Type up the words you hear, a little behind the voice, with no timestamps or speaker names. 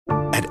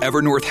At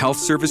Evernorth Health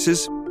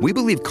Services, we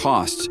believe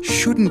costs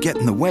shouldn't get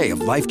in the way of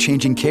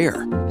life-changing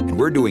care, and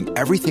we're doing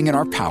everything in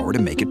our power to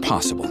make it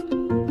possible.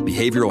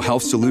 Behavioral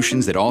health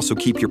solutions that also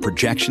keep your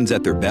projections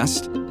at their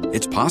best?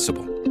 It's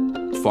possible.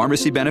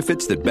 Pharmacy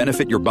benefits that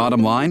benefit your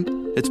bottom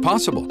line? It's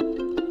possible.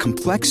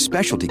 Complex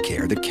specialty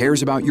care that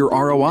cares about your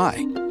ROI?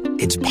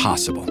 It's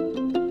possible.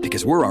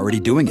 Because we're already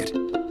doing it.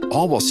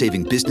 All while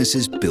saving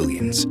businesses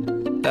billions.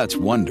 That's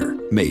Wonder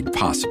made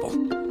possible.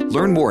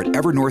 Learn more at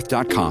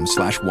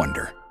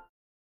evernorth.com/wonder.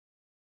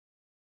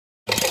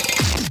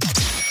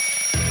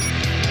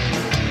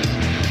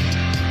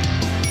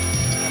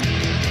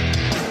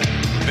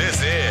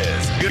 This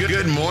is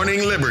Good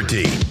Morning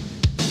Liberty.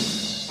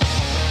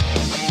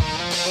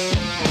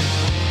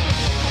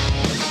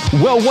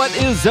 Well, what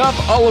is up,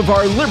 all of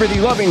our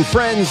liberty-loving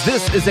friends?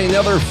 This is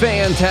another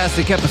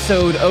fantastic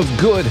episode of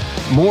Good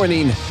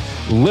Morning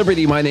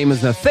Liberty. My name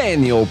is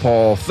Nathaniel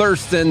Paul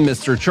Thurston.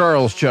 Mr.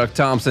 Charles Chuck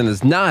Thompson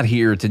is not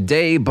here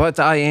today, but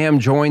I am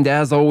joined,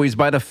 as always,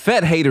 by the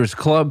Fed Haters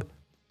Club.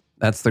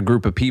 That's the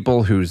group of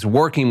people who's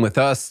working with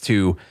us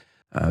to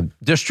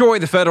destroy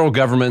the federal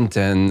government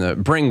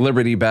and bring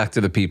liberty back to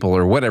the people,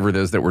 or whatever it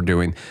is that we're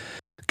doing.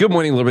 Good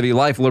morning, Liberty.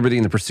 Life, liberty,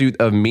 and the pursuit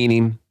of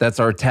meaning. That's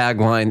our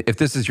tagline. If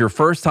this is your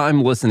first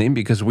time listening,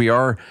 because we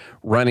are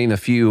running a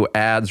few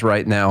ads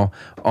right now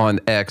on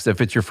X, if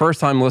it's your first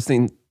time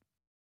listening,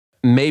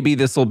 maybe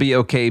this will be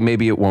okay,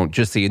 maybe it won't.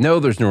 Just so you know,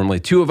 there's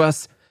normally two of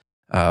us.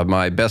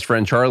 My best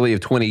friend Charlie of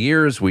 20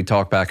 years, we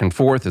talk back and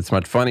forth. It's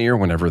much funnier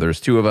whenever there's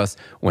two of us.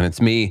 When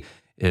it's me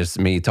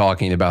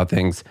talking about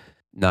things,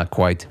 not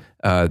quite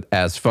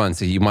as fun.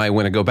 So you might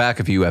want to go back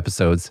a few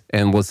episodes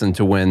and listen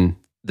to when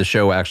the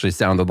show actually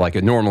sounded like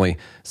it normally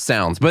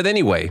sounds. But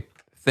anyway,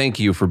 thank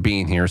you for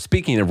being here.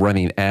 Speaking of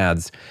running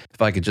ads,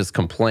 if I could just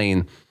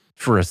complain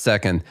for a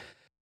second,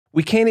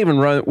 we can't even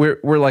run.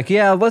 We're like,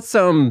 yeah, let's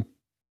I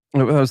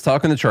was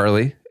talking to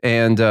Charlie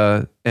and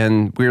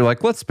we were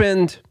like, let's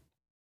spend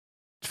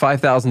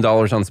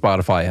 $5,000 on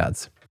Spotify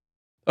ads.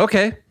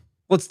 Okay,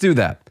 let's do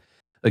that.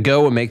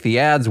 Go and make the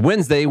ads.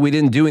 Wednesday, we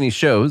didn't do any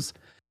shows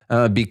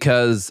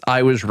because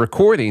I was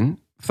recording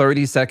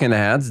 30-second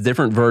ads,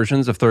 different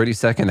versions of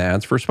 30-second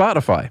ads for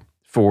Spotify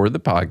for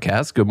the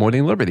podcast, Good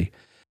Morning Liberty.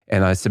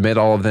 And I submit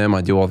all of them. I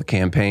do all the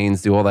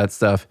campaigns, do all that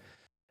stuff.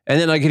 And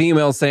then I get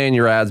emails saying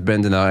your ad's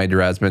been denied,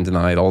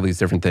 all these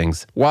different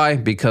things. Why?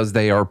 Because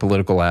they are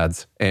political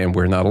ads, and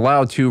we're not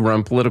allowed to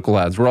run political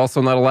ads. We're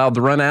also not allowed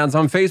to run ads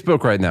on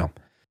Facebook right now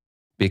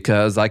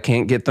because I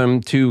can't get them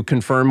to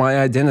confirm my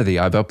identity.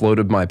 I've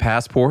uploaded my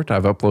passport.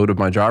 I've uploaded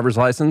my driver's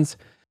license.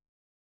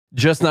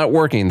 Just not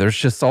working. There's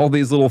just all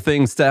these little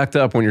things stacked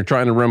up when you're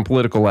trying to run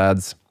political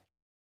ads.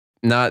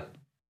 Not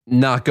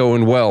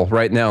going well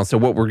right now. So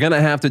what we're going to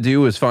have to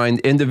do is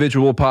find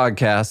individual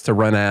podcasts to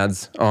run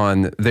ads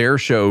on their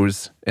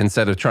shows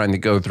instead of trying to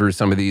go through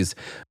some of these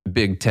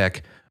big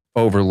tech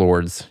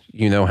overlords.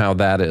 You know how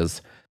that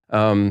is.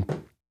 Don't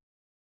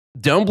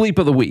Bleep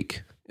of the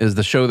Week is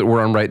the show that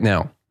we're on right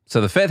now.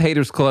 So the Fed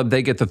Haters Club,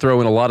 they get to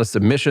throw in a lot of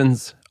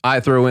submissions. I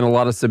throw in a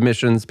lot of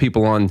submissions.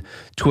 People on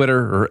Twitter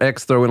or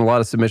X throw in a lot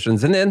of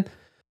submissions. And then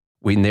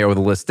we narrow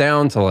the list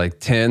down to like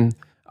 10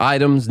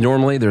 items.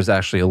 Normally, there's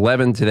actually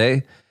 11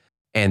 today.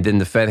 And then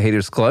the Fed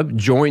Haters Club,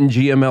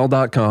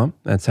 joingml.com.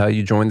 That's how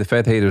you join the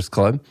Fed Haters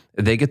Club.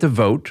 They get to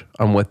vote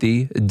on what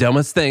the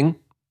dumbest thing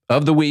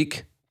of the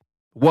week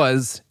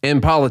was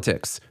in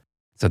politics.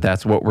 So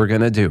that's what we're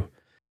going to do.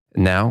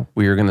 Now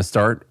we are going to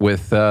start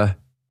with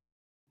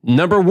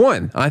number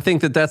one. I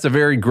think that's a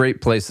very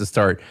great place to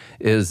start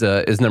is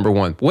number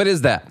one. What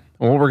is that?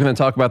 Well, we're going to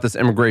talk about this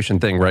immigration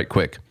thing right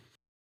quick.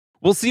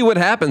 We'll see what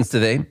happens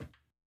today.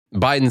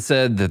 Biden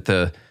said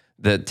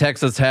that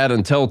Texas had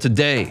until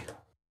today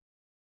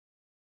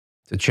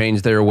to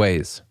change their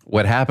ways.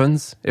 What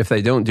happens if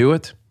they don't do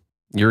it?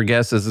 Your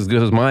guess is as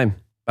good as mine.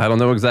 I don't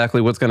know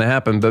exactly what's going to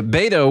happen. But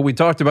Beto, we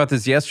talked about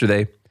this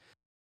yesterday.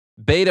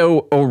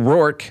 Beto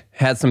O'Rourke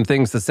had some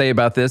things to say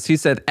about this. He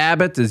said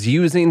Abbott is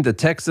using the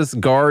Texas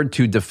Guard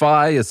to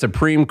defy a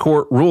Supreme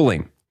Court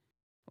ruling.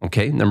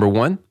 Okay, number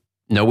one,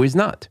 no, he's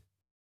not.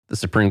 The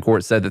Supreme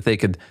Court said that they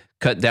could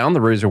cut down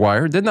the razor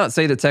wire. Did not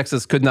say that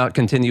Texas could not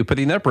continue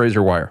putting up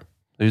razor wire.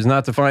 He's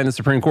not defying the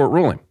Supreme Court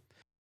ruling.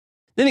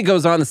 Then he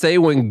goes on to say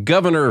when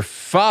Governor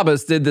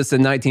Faubus did this in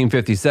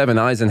 1957,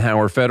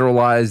 Eisenhower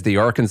federalized the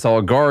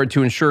Arkansas Guard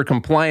to ensure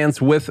compliance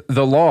with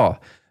the law.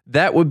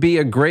 That would be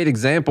a great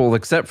example,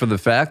 except for the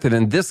fact that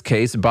in this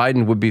case,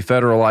 Biden would be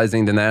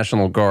federalizing the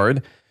National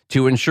Guard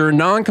to ensure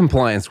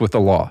non-compliance with the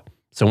law.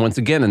 So once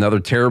again,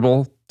 another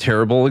terrible,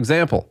 terrible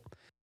example.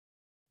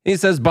 He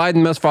says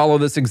Biden must follow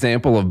this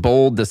example of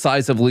bold,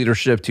 decisive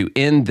leadership to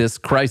end this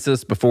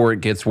crisis before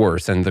it gets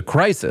worse. And the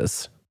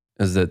crisis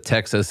is that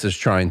Texas is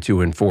trying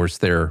to enforce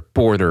their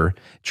border,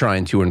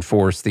 trying to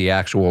enforce the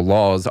actual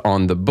laws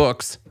on the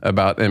books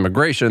about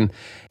immigration,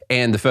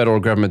 and the federal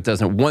government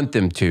doesn't want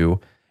them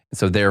to.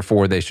 So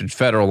therefore, they should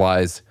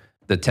federalize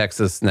the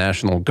Texas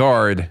National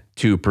Guard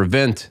to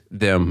prevent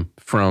them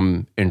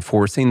from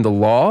enforcing the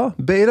law.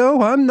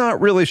 Beto, I'm not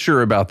really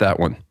sure about that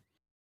one.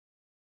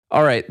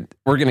 All right,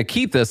 we're going to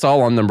keep this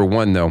all on number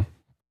one, though.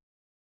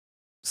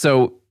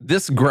 So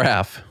this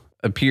graph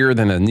appeared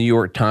in a New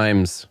York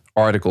Times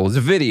article. It's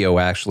a video,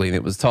 actually, and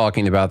it was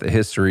talking about the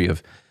history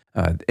of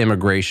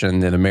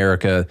immigration in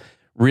America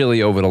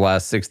really over the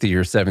last 60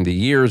 or 70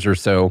 years or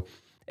so.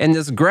 And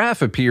this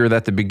graph appeared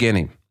at the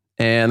beginning.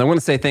 And I want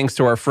to say thanks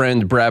to our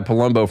friend Brad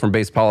Palumbo from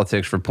Base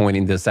Politics for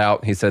pointing this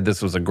out. He said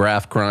this was a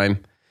graph crime.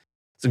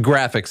 It's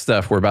graphic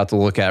stuff we're about to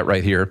look at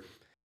right here.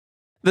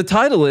 The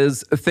title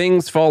is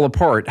Things Fall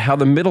Apart, How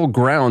the Middle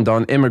Ground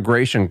on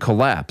Immigration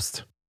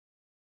Collapsed.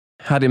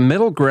 How the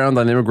middle ground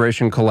on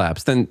immigration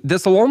collapsed. And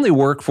this will only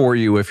work for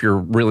you if you're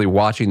really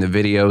watching the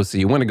video. So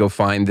you want to go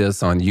find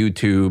this on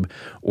YouTube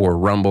or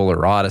Rumble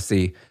or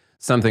Odyssey,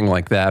 something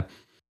like that.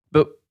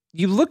 But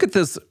you look at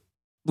this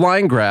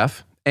line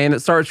graph and it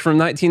starts from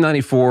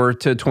 1994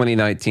 to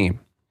 2019.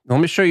 Let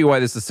me show you why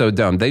this is so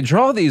dumb. They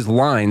draw these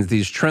lines,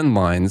 these trend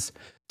lines,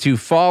 to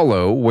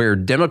follow where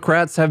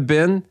Democrats have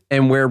been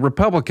and where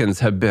Republicans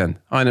have been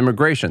on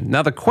immigration.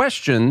 Now, the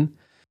question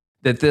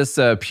that this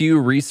Pew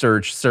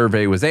Research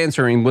survey was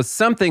answering was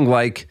something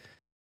like,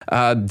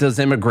 does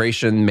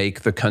immigration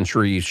make the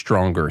country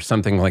stronger?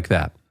 Something like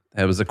that.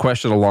 It was a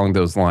question along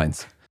those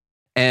lines.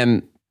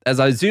 And as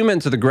I zoom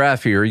into the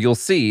graph here, you'll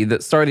see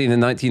that starting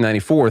in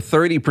 1994,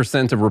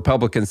 30% of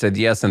Republicans said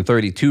yes and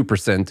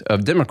 32%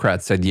 of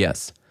Democrats said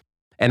yes.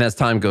 And as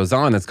time goes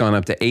on, it's gone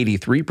up to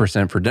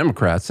 83% for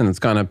Democrats and it's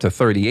gone up to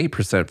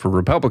 38% for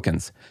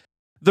Republicans.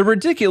 The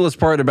ridiculous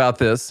part about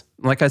this,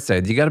 like I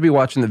said, you got to be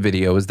watching the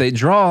video, is they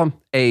draw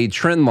a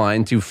trend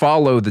line to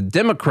follow the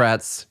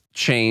Democrats'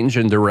 change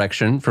in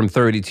direction from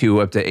 32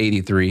 up to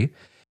 83.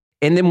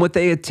 And then what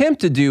they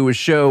attempt to do is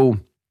show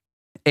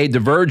a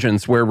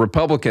divergence where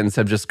Republicans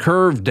have just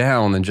curved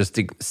down and just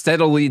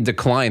steadily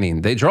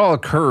declining. They draw a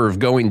curve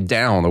going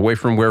down away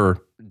from where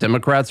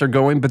Democrats are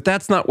going, but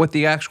that's not what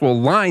the actual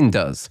line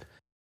does.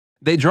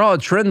 They draw a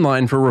trend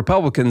line for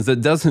Republicans that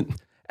doesn't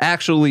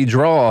actually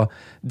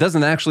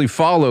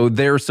follow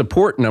their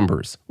support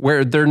numbers,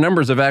 where their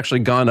numbers have actually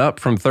gone up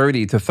from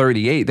 30 to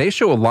 38. They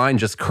show a line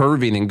just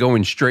curving and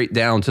going straight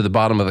down to the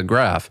bottom of the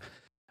graph,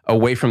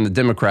 away from the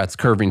Democrats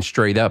curving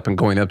straight up and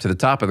going up to the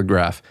top of the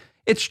graph.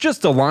 It's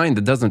just a line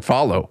that doesn't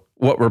follow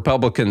what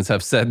Republicans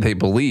have said they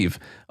believe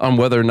on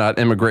whether or not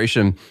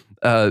immigration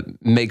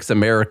makes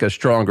America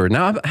stronger.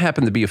 Now, I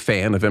happen to be a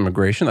fan of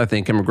immigration. I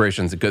think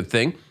immigration is a good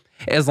thing.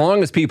 As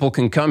long as people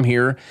can come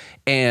here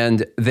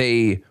and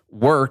they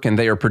work and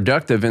they are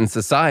productive in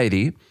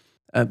society,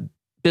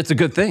 it's a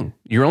good thing.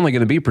 You're only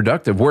going to be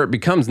productive. Where it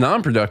becomes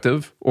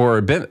non-productive or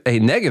a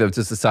negative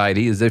to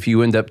society is if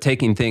you end up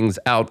taking things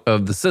out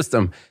of the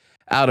system,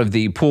 out of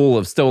the pool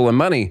of stolen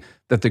money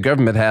that the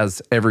government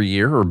has every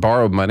year, or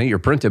borrowed money or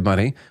printed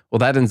money. Well,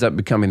 that ends up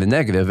becoming a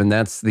negative, and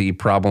that's the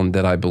problem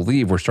that I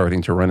believe we're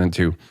starting to run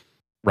into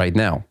right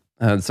now.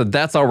 So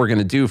that's all we're going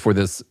to do for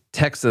this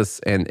Texas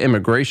and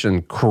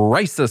immigration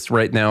crisis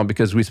right now,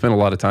 because we spent a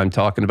lot of time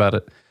talking about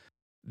it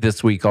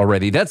this week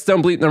already. That's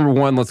Dumb Bleep number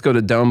one. Let's go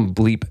to Dumb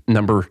Bleep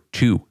number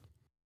two.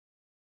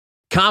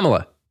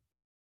 Kamala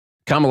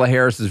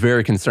Harris is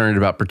very concerned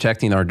about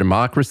protecting our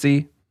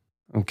democracy.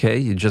 Okay,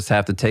 you just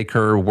have to take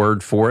her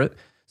word for it.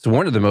 It's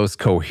one of the most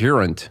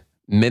coherent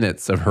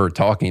minutes of her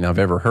talking I've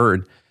ever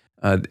heard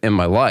in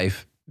my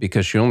life,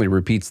 because she only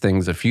repeats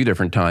things a few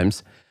different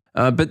times.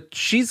 But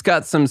she's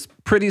got some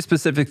pretty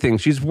specific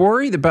things. She's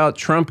worried about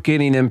Trump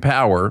getting in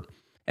power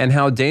and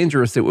how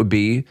dangerous it would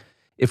be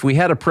if we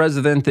had a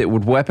president that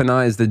would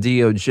weaponize the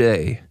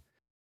DOJ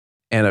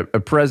and a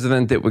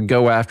president that would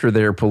go after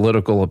their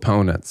political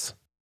opponents.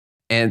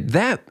 And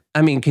that,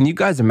 I mean, can you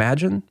guys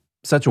imagine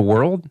such a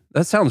world?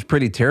 That sounds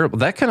pretty terrible.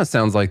 That kind of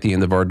sounds like the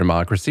end of our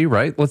democracy,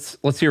 right? Let's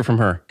hear from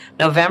her.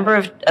 November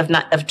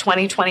of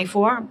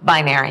 2024,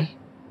 binary.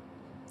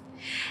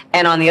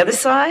 And on the other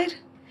side,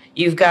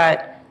 you've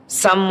got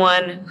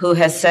someone who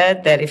has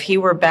said that if he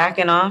were back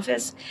in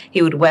office,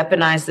 he would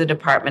weaponize the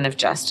Department of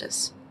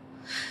Justice.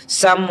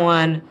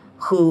 Someone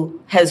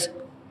who has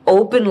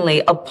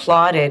openly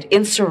applauded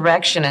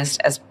insurrectionists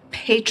as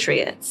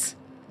patriots.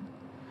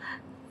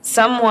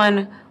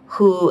 Someone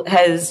who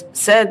has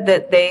said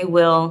that they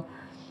will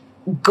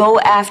go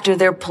after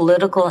their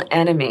political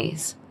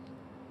enemies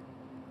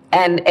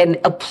and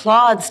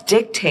applauds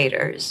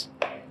dictators,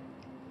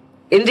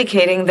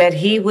 indicating that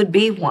he would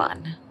be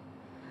one.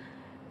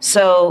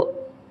 So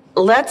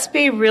let's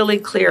be really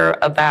clear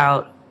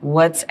about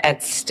what's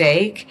at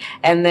stake.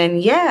 And then,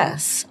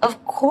 yes,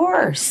 of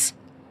course,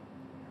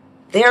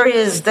 there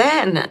is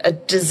then a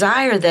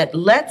desire that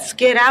let's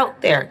get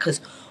out there, because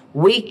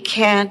we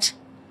can't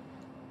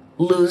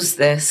lose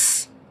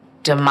this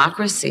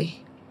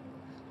democracy.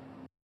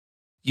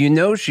 You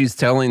know she's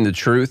telling the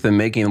truth and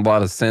making a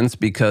lot of sense,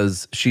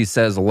 because she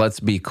says, let's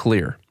be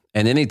clear.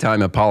 And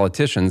anytime a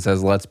politician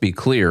says, let's be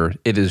clear,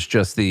 it is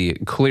just the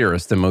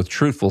clearest and most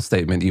truthful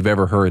statement you've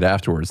ever heard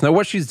afterwards. Now,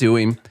 what she's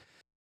doing,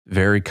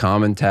 very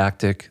common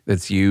tactic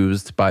that's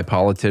used by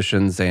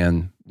politicians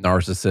and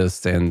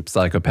narcissists and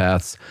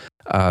psychopaths,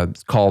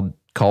 it's called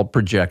called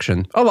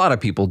projection. A lot of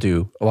people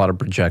do a lot of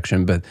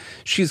projection, but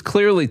she's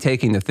clearly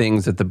taking the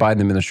things that the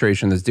Biden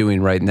administration is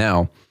doing right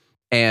now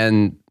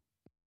and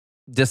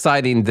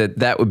deciding that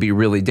that would be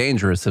really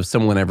dangerous if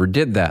someone ever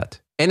did that.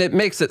 And it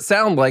makes it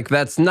sound like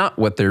that's not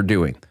what they're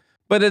doing,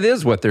 but it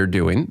is what they're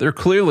doing. They're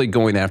clearly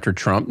going after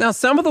Trump. Now,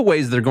 some of the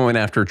ways they're going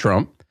after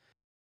Trump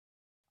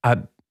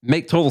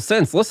make total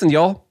sense. Listen,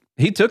 y'all,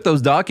 he took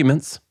those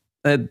documents.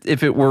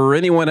 If it were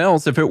anyone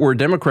else, if it were a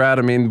Democrat,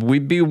 I mean,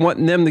 we'd be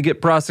wanting them to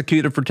get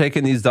prosecuted for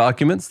taking these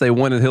documents. They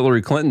wanted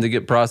Hillary Clinton to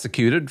get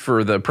prosecuted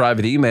for the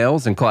private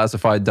emails and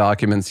classified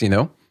documents, you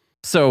know.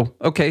 So,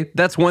 okay,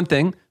 that's one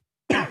thing.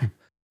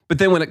 But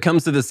then when it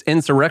comes to this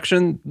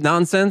insurrection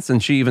nonsense,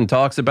 and she even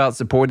talks about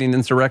supporting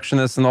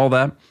insurrectionists and all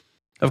that,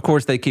 of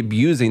course, they keep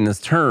using this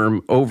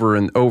term over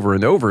and over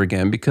and over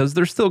again because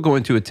they're still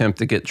going to attempt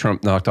to get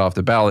Trump knocked off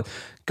the ballot,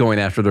 going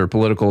after their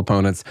political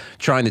opponents,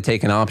 trying to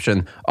take an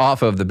option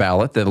off of the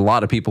ballot that a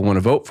lot of people want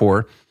to vote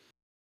for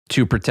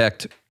to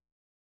protect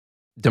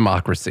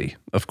democracy,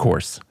 of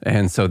course.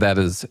 And so that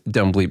is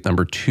dumb bleep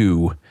number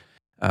 2,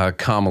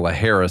 Kamala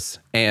Harris.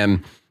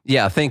 And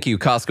yeah, thank you,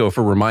 Costco,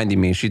 for reminding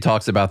me. She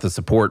talks about the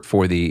support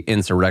for the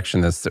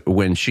insurrectionists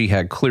when she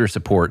had clear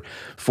support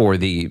for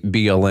the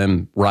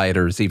BLM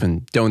rioters,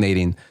 even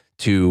donating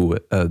to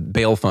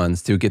bail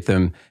funds to get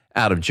them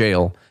out of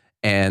jail.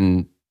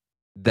 And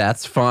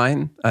that's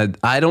fine.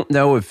 I don't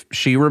know if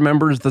she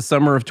remembers the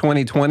summer of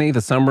 2020,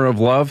 the summer of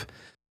love,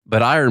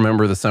 but I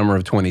remember the summer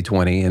of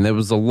 2020, and there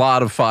was a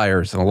lot of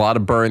fires and a lot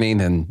of burning,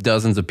 and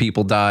dozens of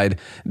people died,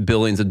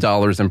 billions of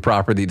dollars in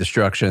property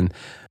destruction.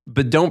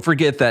 But don't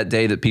forget that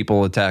day that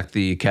people attacked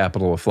the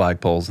Capitol with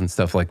flagpoles and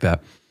stuff like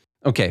that.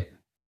 Okay.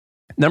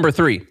 Number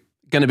 3,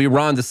 going to be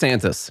Ron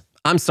DeSantis.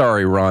 I'm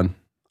sorry, Ron.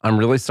 I'm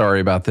really sorry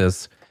about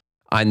this.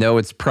 I know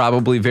it's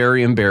probably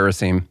very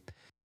embarrassing.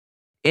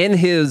 In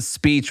his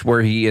speech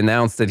where he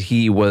announced that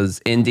he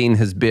was ending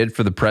his bid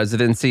for the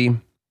presidency,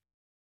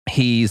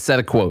 he said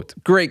a quote,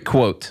 great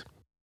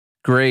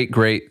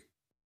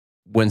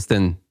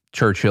Winston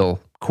Churchill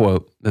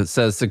quote that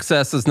says,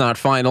 "Success is not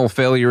final,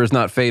 failure is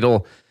not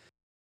fatal.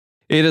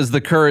 It is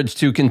the courage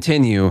to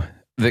continue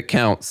that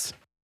counts."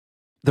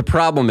 The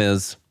problem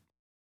is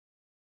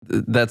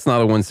that's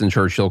not a Winston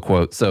Churchill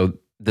quote, so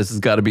this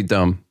has got to be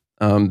dumb.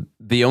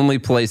 The only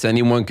place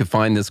anyone could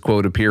find this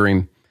quote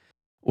appearing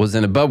was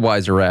in a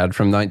Budweiser ad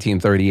from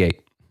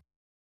 1938.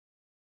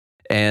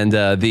 And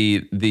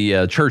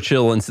the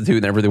Churchill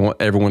Institute and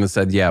everyone has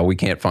said, yeah, we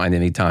can't find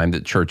any time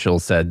that Churchill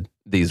said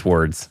these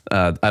words.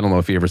 I don't know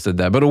if he ever said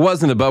that, but it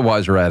was in a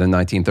Budweiser ad in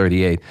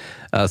 1938.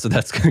 So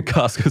that's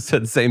Costco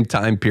said same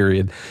time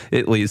period,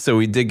 at least. So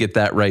we did get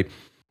that right.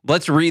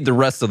 Let's read the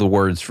rest of the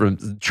words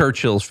from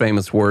Churchill's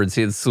famous words.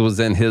 This was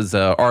in his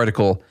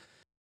article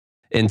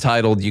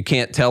entitled, "You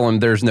Can't Tell Him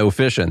There's No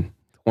Fishing,"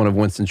 one of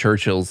Winston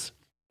Churchill's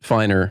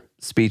finer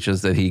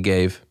speeches that he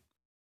gave.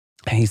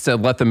 He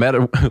said, let the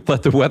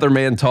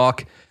weatherman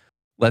talk,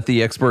 let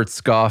the experts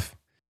scoff.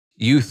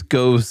 Youth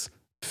goes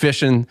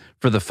fishing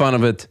for the fun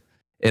of it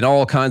in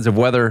all kinds of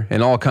weather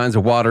and all kinds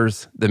of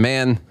waters. The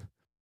man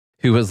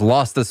who has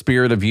lost the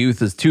spirit of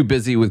youth is too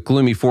busy with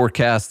gloomy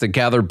forecasts to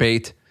gather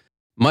bait,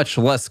 much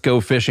less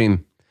go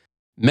fishing.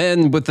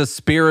 Men with the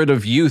spirit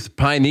of youth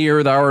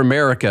pioneered our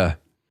America.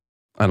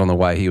 I don't know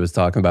why he was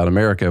talking about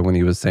America when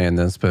he was saying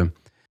this, but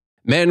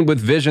men with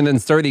vision and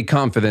sturdy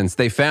confidence,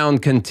 they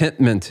found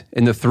contentment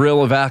in the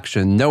thrill of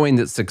action, knowing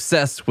that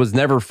success was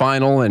never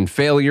final and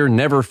failure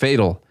never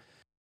fatal.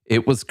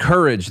 It was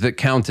courage that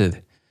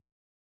counted.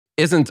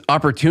 Isn't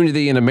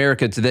opportunity in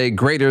America today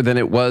greater than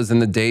it was in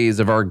the days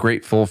of our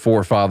grateful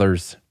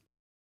forefathers?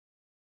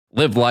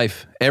 Live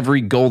life,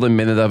 every golden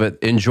minute of it.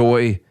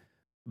 Enjoy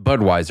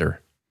Budweiser,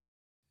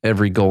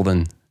 every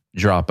golden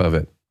drop of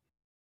it.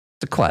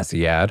 It's a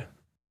classy ad.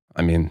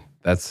 I mean,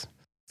 it's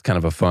kind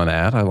of a fun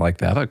ad. I like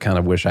that. I kind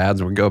of wish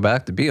ads would go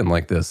back to being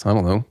like this. I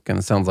don't know. Kind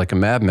of sounds like a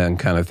Mad Men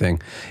kind of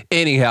thing.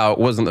 Anyhow, it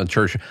wasn't a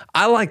church.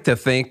 I like to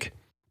think,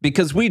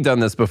 because we've done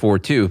this before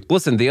too.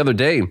 Listen, the other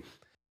day,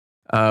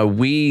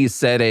 we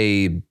said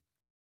a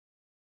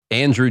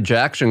Andrew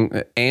Jackson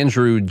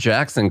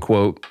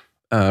quote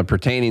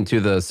pertaining to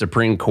the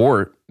Supreme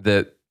Court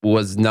that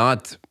was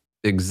not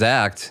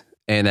exact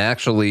and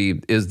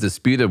actually is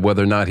disputed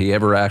whether or not he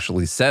ever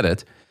actually said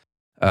it.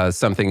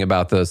 Something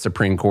about the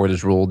Supreme Court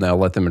has ruled, now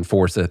let them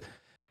enforce it.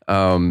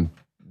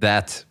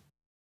 That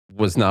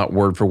was not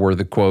word for word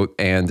the quote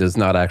and is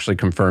not actually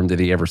confirmed that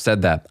he ever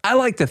said that. I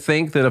like to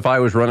think that if I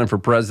was running for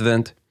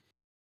president,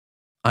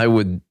 I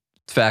would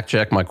fact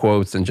check my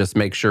quotes and just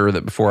make sure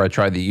that before I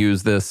tried to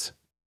use this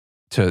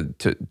to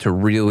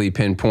really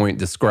pinpoint,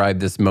 describe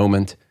this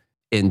moment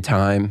in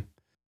time.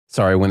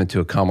 Sorry, I went into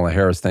a Kamala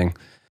Harris thing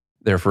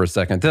there for a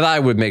second, that I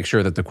would make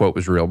sure that the quote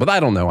was real. But I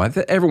don't know.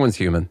 Everyone's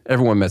human.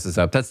 Everyone messes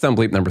up. That's dumb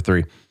bleep number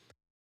 3.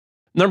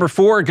 Number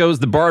 4 goes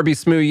the Barbie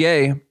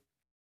Smouye.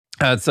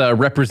 It's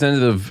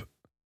Representative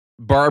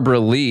Barbara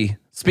Lee.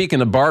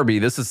 Speaking of Barbie,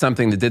 this is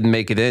something that didn't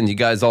make it in. You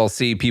guys all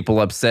see people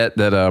upset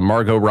that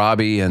Margot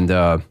Robbie and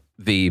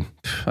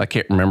I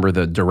can't remember,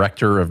 the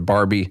director of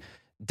Barbie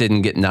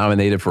didn't get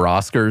nominated for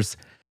Oscars.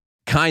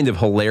 kind of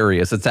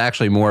hilarious. It's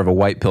actually more of a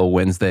white pill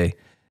Wednesday,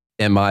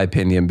 in my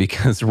opinion,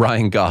 because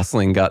Ryan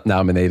Gosling got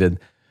nominated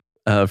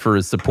for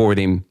his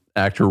supporting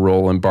actor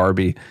role in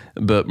Barbie,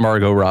 but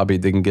Margot Robbie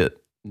didn't get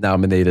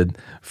nominated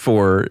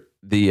for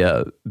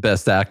the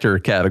Best Actor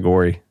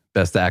category,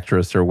 Best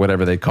Actress, or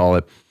whatever they call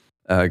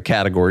it,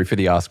 category for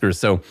the Oscars.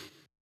 So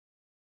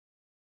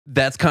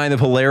that's kind of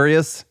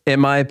hilarious, in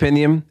my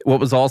opinion.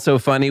 What was also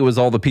funny was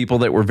all the people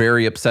that were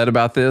very upset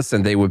about this,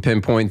 and they would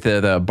pinpoint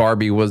that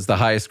Barbie was the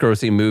highest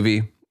grossing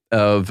movie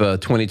of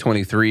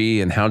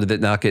 2023, and how did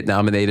it not get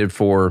nominated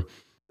for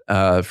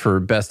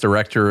Best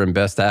Director and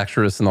Best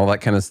Actress and all that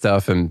kind of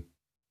stuff. And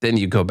then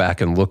you go back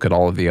and look at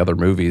all of the other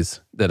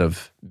movies that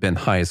have been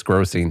highest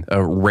grossing.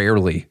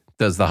 Rarely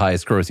does the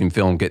highest grossing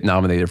film get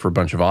nominated for a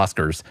bunch of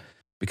Oscars,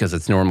 because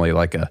it's normally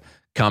like a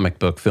comic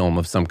book film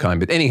of some kind.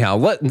 But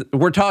anyhow,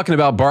 we're talking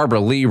about Barbara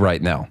Lee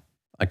right now.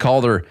 I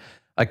called her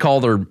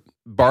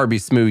Barbie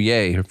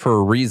Smouye for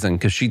a reason,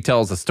 because she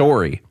tells a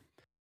story,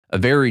 a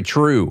very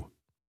true,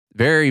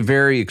 very,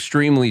 very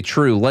extremely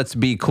true. Let's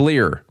be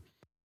clear.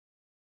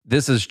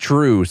 This is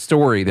true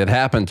story that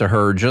happened to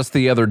her just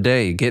the other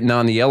day, getting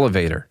on the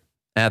elevator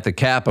at the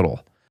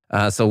Capitol.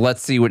 So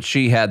let's see what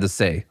she had to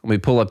say. Let me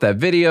pull up that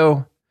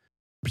video.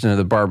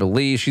 Representative Barbara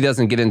Lee. She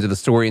doesn't get into the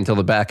story until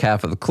the back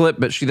half of the clip,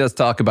 but she does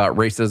talk about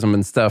racism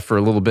and stuff for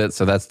a little bit,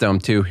 so that's dumb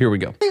too. Here we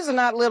go. These are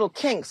not little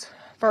kinks,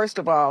 first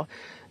of all.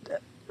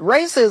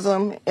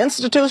 Racism,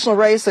 institutional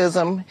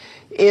racism,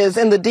 is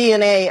in the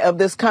DNA of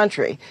this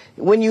country.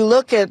 When you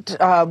look at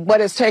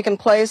what has taken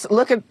place,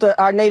 look at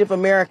our Native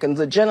Americans,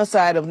 the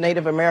genocide of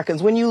Native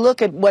Americans. When you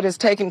look at what has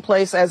taken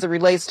place as it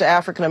relates to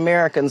African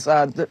Americans,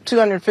 the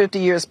 250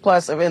 years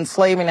plus of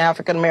enslaving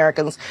African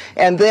Americans,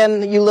 and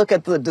then you look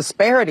at the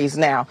disparities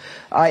now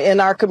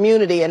in our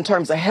community in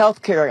terms of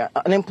health care,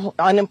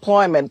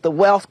 unemployment, the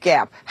wealth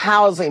gap,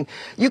 housing.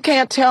 You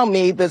can't tell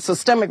me that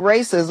systemic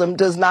racism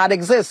does not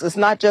exist. It's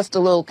not just a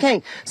little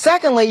kink.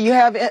 Secondly, you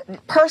have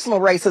personal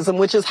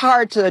racism, which is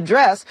hard to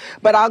address,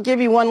 but I'll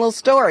give you one little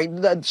story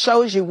that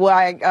shows you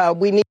why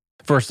we need.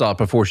 First off,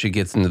 before she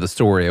gets into the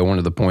story, I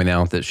wanted to point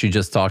out that she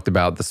just talked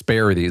about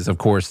disparities. Of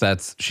course,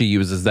 she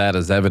uses that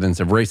as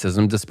evidence of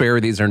racism.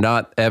 Disparities are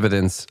not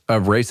evidence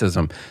of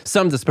racism.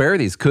 Some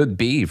disparities could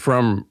be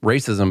from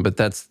racism, but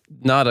that's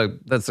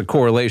a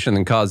correlation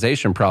and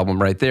causation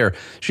problem right there.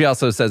 She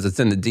also says it's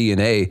in the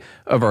DNA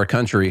of our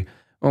country.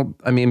 Well,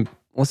 I mean,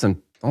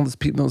 listen, those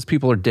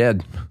people are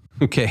dead.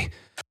 Okay.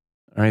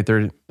 All right,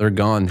 they're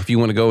gone. If you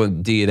want to go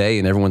with DNA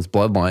and everyone's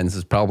bloodlines,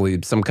 is probably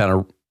some kind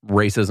of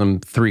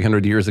racism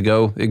 300 years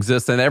ago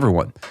exists in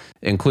everyone,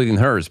 including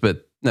hers.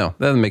 But no,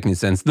 that doesn't make any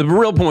sense. The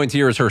real point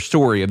here is her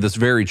story of this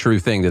very true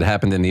thing that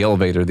happened in the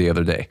elevator the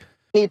other day.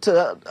 Need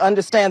to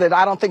understand that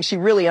I don't think she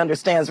really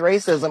understands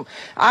racism.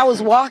 I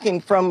was walking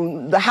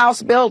from the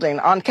House building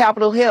on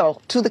Capitol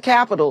Hill to the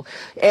Capitol,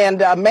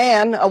 and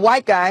a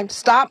white guy,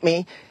 stopped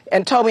me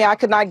and told me I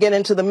could not get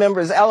into the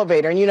members'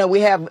 elevator. And, you know,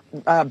 we have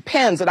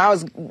pens, and I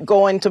was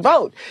going to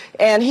vote.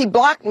 And he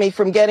blocked me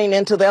from getting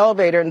into the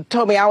elevator and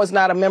told me I was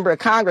not a member of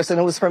Congress and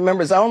it was for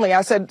members only.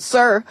 I said,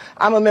 sir,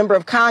 I'm a member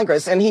of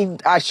Congress.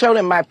 And I showed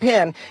him my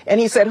pen, and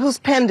he said, whose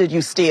pen did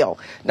you steal?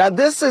 Now,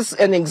 this is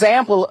an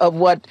example of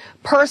what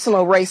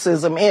personal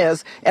racism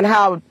is and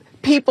how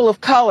people of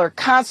color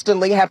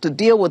constantly have to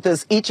deal with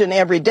this each and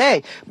every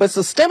day. But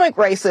systemic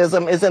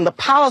racism is in the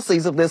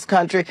policies of this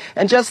country.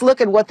 And just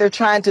look at what they're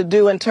trying to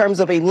do in terms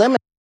of eliminating.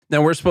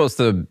 Now, we're supposed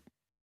to,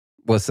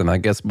 listen, I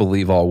guess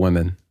believe all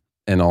women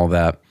and all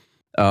that.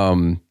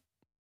 We're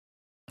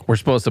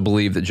supposed to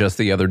believe that just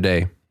the other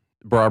day,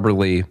 Barbara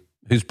Lee,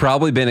 who's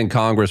probably been in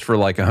Congress for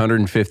like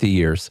 150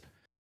 years,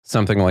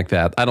 something like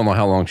that. I don't know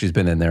how long she's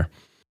been in there.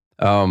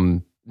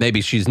 Maybe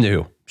she's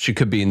new. She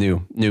could be a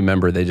new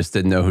member. They just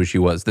didn't know who she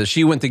was. That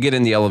she went to get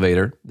in the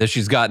elevator, that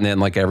she's gotten in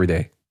like every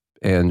day.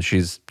 And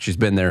she's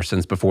been there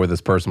since before this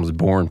person was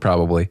born,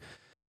 probably.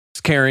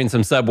 She's carrying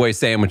some Subway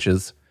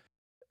sandwiches.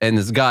 And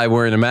this guy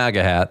wearing a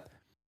MAGA hat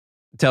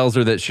tells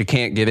her that she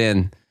can't get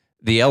in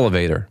the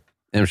elevator.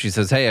 And she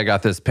says, hey, I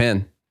got this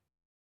pen.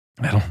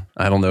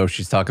 I don't know if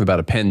she's talking about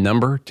a pen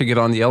number to get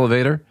on the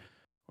elevator,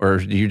 or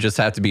you just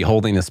have to be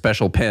holding a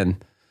special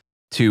pen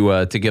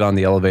to get on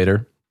the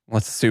elevator.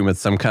 Let's assume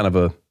it's some kind of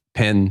a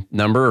pen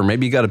number, or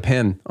maybe you got a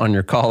pen on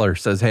your collar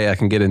says, hey, I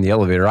can get in the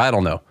elevator. I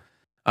don't know.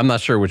 I'm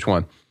not sure which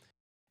one.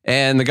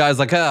 And the guy's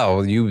like,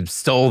 oh, you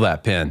stole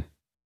that pen.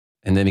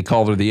 And then he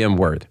called her the M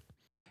word.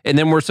 And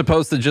then we're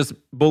supposed to just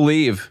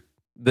believe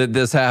that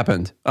this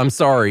happened. I'm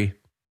sorry.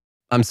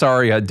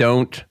 I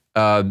don't.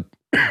 I'm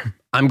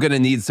going to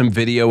need some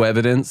video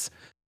evidence,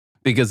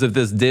 because if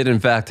this did in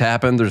fact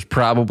happen, there's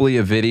probably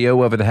a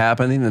video of it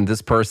happening, and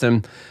this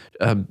person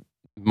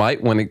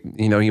might want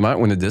to, you might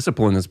want to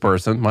discipline this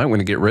person, might want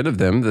to get rid of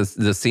them.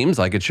 This seems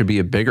like it should be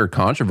a bigger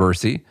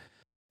controversy.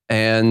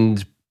 And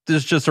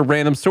this is just a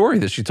random story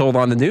that she told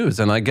on the news.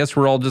 And I guess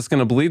we're all just going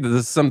to believe that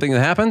this is something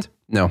that happened?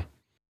 No.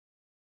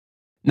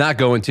 Not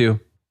going to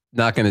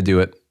do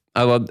it.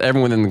 I love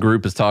everyone in the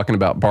group is talking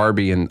about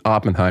Barbie and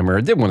Oppenheimer.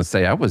 I did want to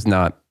say I was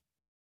not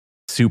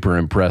super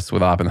impressed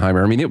with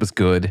Oppenheimer. I mean, it was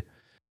good.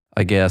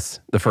 I guess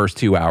the first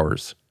 2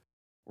 hours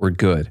were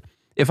good.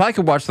 If I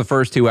could watch the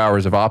first 2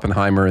 hours of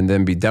Oppenheimer and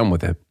then be done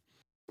with it,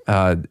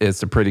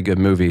 it's a pretty good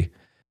movie.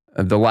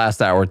 The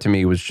last hour to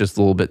me was just a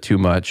little bit too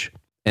much.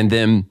 And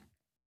then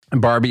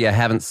Barbie, I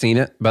haven't seen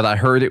it, but I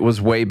heard it was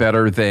way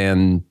better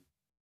than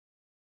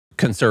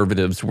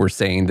conservatives were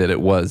saying that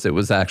it was. It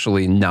was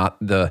actually not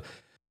the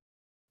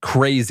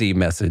crazy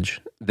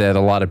message that a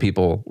lot of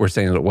people were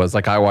saying that it was.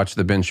 Like, I watched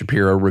the Ben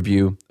Shapiro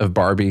review of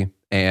Barbie,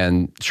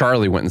 and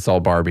Charlie went and saw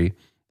Barbie,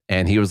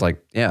 and he was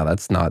like, yeah,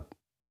 that's not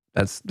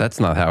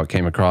how it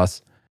came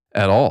across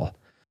at all.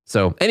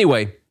 So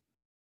anyway,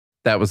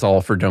 that was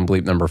all for Don't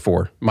Bleep number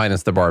 4,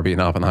 minus the Barbie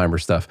and Oppenheimer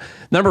stuff.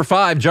 Number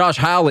 5, Josh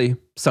Hawley.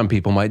 Some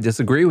people might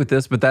disagree with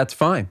this, but that's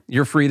fine.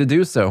 You're free to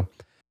do so.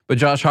 But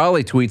Josh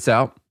Hawley tweets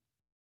out,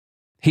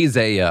 he's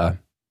a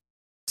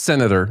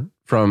senator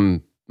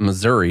from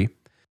Missouri.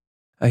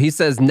 He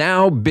says,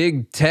 now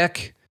big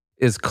tech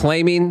is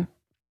claiming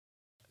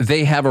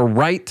they have a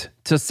right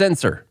to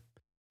censor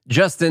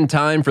just in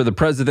time for the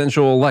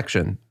presidential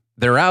election.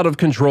 They're out of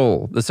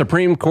control. The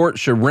Supreme Court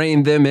should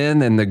rein them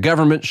in and the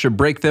government should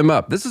break them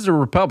up. This is a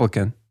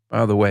Republican,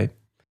 by the way,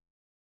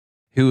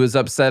 who is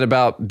upset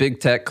about big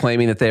tech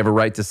claiming that they have a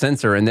right to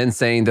censor and then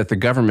saying that the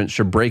government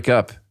should break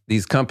up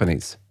these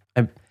companies.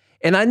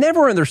 And I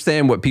never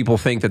understand what people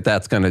think that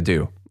that's going to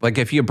do. Like,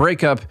 if you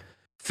break up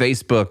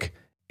Facebook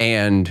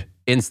and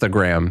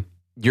Instagram,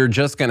 you're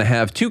just going to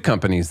have 2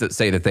 companies that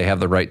say that they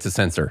have the right to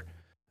censor.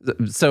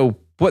 So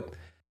what?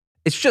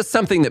 It's just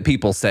something that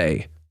people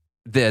say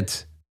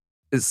that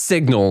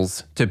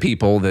signals to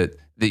people that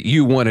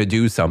you want to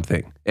do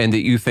something and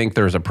that you think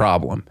there's a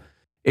problem.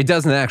 It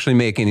doesn't actually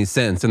make any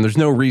sense, and there's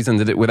no reason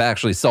that it would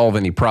actually solve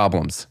any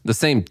problems. The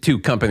same 2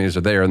 companies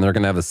are there, and they're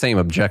going to have the same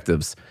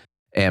objectives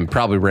and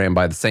probably ran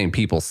by the same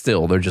people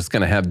still. They're just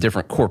going to have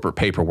different corporate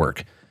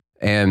paperwork,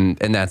 and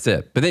that's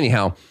it. But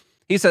anyhow,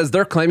 he says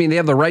they're claiming they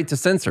have the right to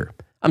censor.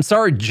 I'm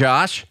sorry,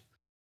 Josh.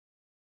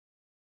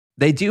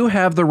 They do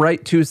have the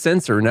right to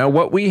censor. Now,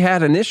 what we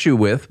had an issue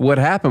with, what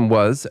happened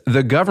was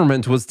the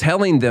government was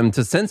telling them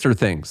to censor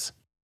things.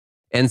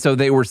 And so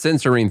they were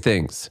censoring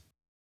things.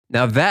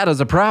 Now, that is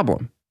a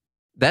problem.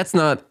 That's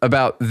not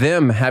about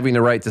them having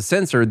the right to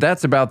censor.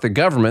 That's about the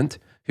government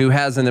who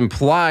has an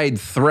implied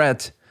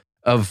threat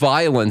of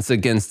violence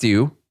against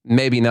you.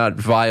 Maybe not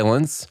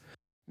violence.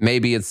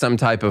 Maybe it's some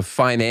type of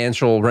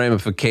financial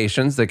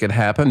ramifications that could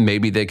happen.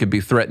 Maybe they could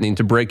be threatening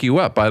to break you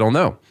up. I don't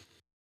know.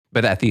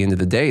 But at the end of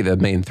the day, the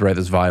main threat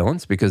is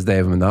violence because they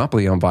have a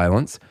monopoly on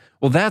violence.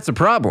 Well, that's a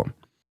problem.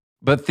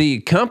 But the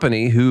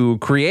company who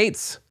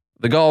creates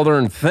the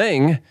gall-darn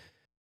thing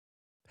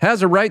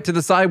has a right to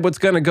decide what's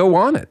going to go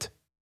on it.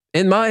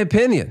 In my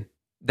opinion,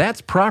 that's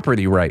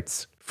property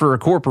rights for a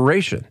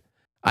corporation.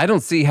 I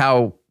honestly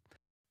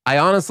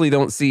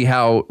don't see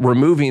how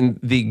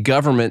removing the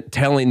government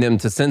telling them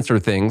to censor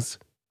things,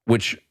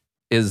 which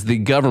is the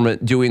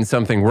government doing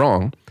something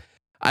wrong,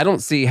 I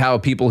don't see how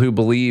people who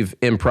believe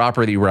in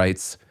property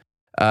rights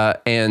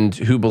and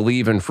who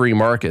believe in free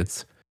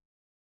markets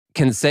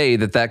can say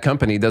that that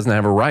company doesn't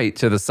have a right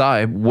to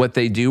decide what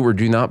they do or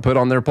do not put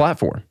on their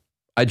platform.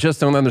 I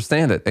just don't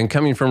understand it. And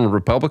coming from a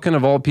Republican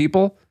of all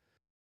people,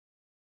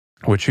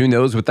 which who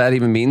knows what that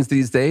even means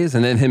these days,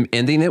 and then him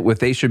ending it with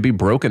they should be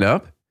broken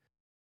up?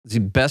 Is he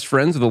best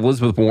friends with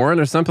Elizabeth Warren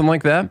or something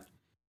like that?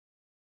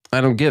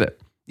 I don't get it.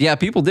 Yeah,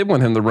 people did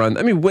want him to run.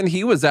 I mean, when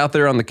he was out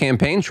there on the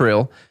campaign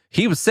trail,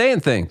 he was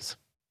saying things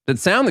that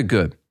sounded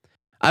good.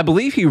 I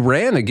believe he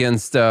ran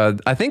against,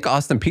 I think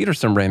Austin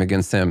Peterson ran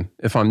against him,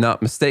 if I'm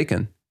not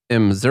mistaken,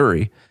 in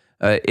Missouri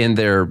in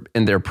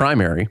their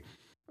primary,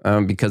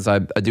 because I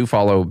do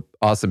follow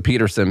Austin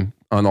Peterson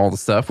on all the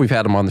stuff. We've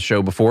had him on the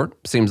show before.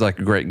 Seems like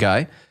a great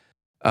guy.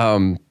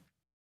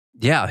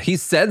 Yeah, he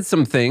said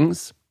some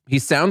things. He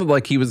sounded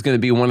like he was going to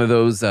be one of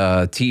those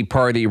Tea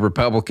Party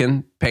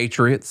Republican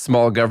patriots,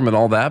 small government,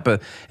 all that.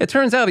 But it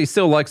turns out he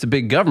still likes the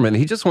big government.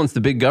 He just wants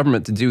the big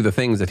government to do the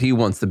things that he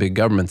wants the big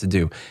government to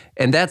do.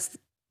 And that's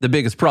the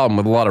biggest problem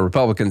with a lot of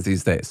Republicans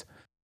these days.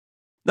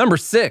 Number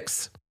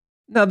 6.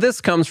 Now,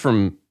 this comes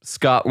from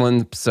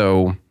Scotland.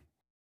 So,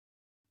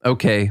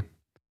 okay,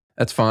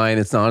 that's fine.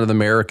 It's not an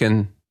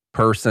American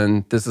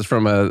person. This is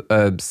from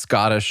a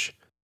Scottish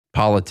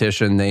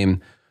politician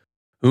named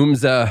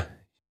Humza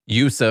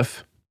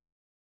Yousaf.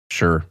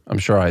 Sure, I'm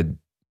sure I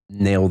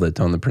nailed it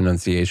on the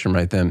pronunciation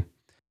right then.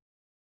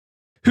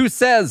 Who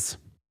says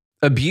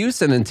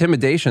abuse and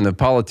intimidation of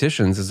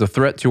politicians is a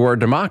threat to our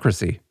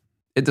democracy.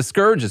 It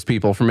discourages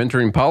people from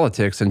entering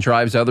politics and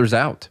drives others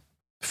out.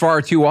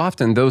 Far too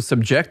often, those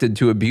subjected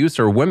to abuse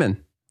are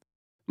women,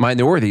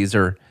 minorities,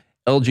 or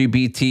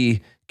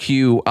LGBTQI+.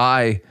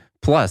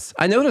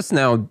 I notice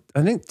now,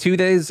 I think 2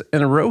 days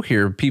in a row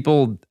here,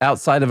 people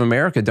outside of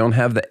America don't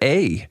have the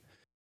A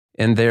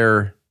in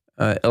their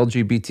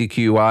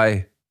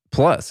LGBTQI+,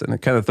 and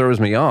it kind of throws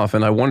me off,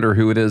 and I wonder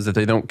who it is that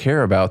they don't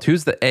care about.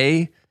 Who's the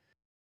A?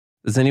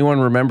 Does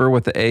anyone remember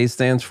what the A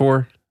stands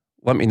for?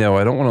 Let me know.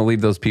 I don't want to leave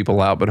those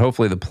people out, but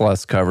hopefully the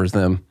plus covers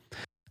them.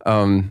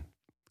 I'm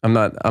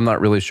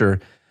not really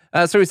sure.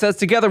 So he says,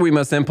 together we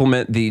must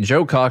implement the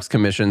Joe Cox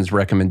Commission's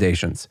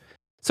recommendations.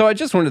 So I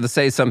just wanted to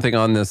say something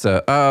on this.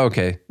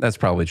 Okay, that's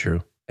probably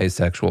true.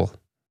 Asexual.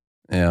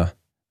 Yeah,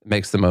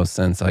 makes the most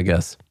sense, I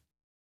guess,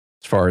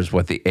 as far as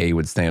what the A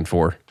would stand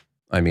for.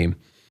 I mean,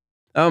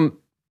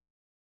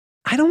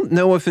 I don't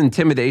know if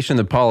intimidation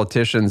of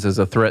politicians is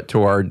a threat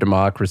to our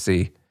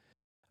democracy.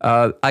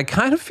 I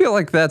kind of feel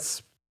like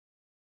that's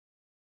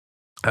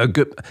a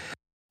good...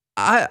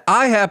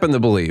 I happen to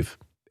believe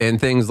in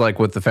things like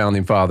what the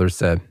Founding Fathers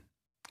said,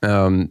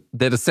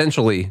 that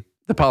essentially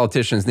the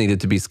politicians needed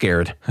to be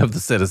scared of the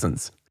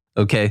citizens,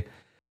 okay?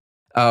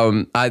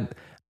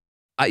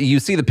 You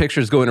see the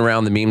pictures going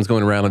around, the memes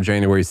going around of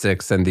January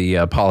 6th and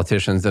the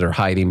politicians that are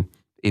hiding,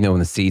 in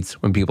the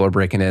seats when people are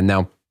breaking in.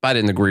 Now, I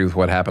didn't agree with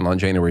what happened on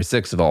January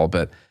 6th at all,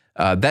 but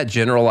that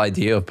general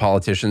idea of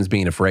politicians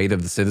being afraid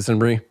of the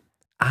citizenry,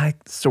 I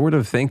sort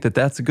of think that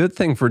that's a good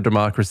thing for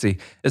democracy,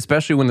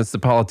 especially when it's the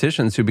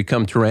politicians who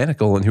become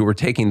tyrannical and who are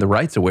taking the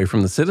rights away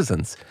from the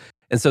citizens.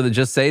 And so to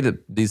just say that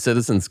these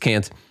citizens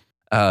can't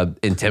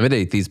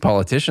intimidate these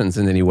politicians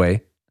in any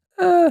way.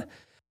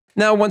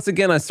 Now, once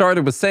again, I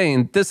started with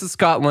saying, this is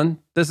Scotland.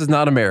 This is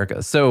not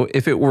America. So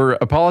if it were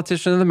a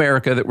politician in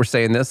America that were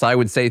saying this, I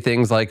would say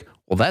things like,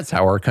 well, that's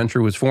how our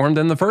country was formed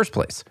in the first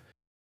place.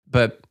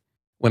 But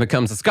when it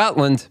comes to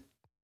Scotland,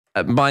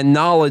 my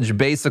knowledge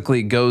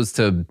basically goes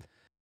to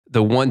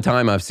the one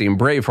time I've seen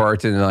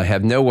Braveheart, and I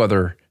have no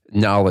other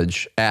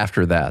knowledge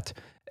after that.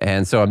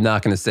 And so I'm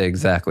not going to say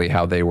exactly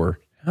how they were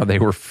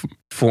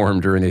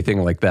formed or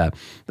anything like that.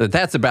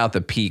 That's about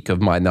the peak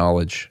of my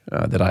knowledge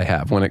that I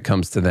have when it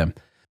comes to them.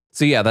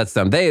 So yeah, that's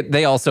them.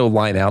 They also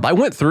line out. I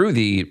went through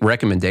the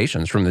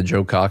recommendations from the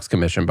Joe Cox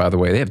Commission, by the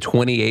way. They have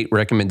 28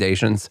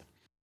 recommendations.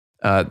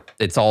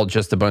 It's all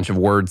just a bunch of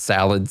word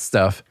salad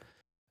stuff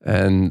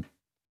and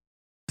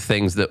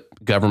things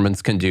that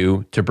governments can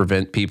do to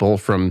prevent people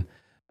from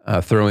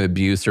throwing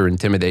abuse or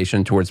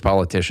intimidation towards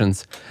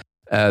politicians.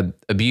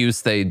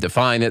 Abuse, they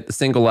define it, the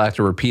single act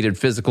of repeated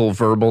physical,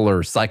 verbal,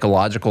 or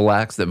psychological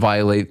acts that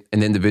violate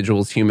an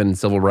individual's human and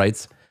civil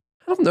rights.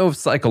 I don't know if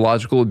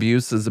psychological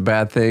abuse is a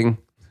bad thing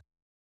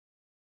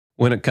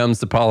when it comes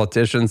to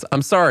politicians.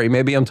 I'm sorry,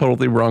 maybe I'm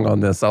totally wrong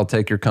on this. I'll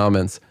take your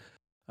comments.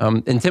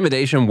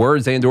 Intimidation,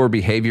 words and or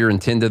behavior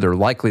intended or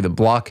likely to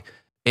block,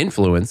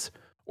 influence,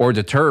 or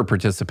deter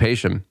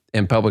participation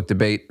in public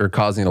debate or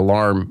causing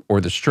alarm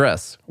or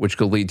distress, which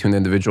could lead to an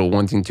individual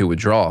wanting to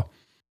withdraw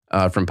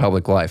from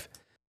public life.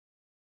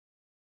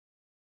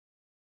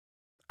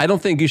 I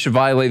don't think you should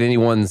violate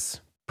anyone's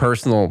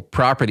personal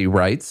property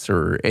rights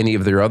or any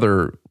of their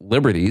other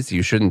liberties.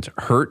 You shouldn't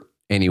hurt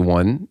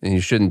anyone and you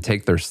shouldn't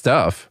take their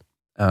stuff.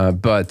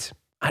 But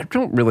I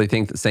don't really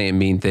think that saying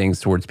mean things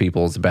towards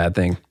people is a bad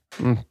thing.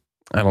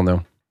 I don't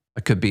know.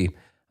 I could be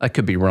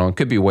wrong.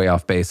 Could be way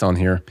off base on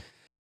here.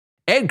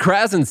 Ed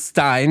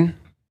Krasenstein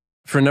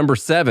for number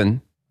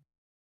 7.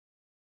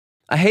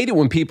 I hate it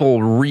when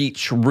people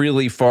reach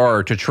really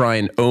far to try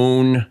and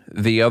own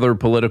the other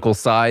political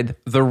side.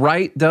 The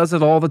right does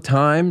it all the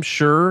time,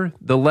 sure.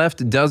 The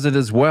left does it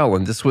as well.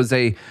 And this was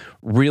a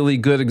really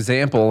good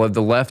example of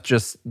the left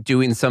just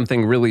doing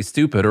something really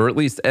stupid, or at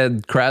least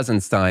Ed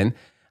Krasenstein.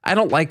 I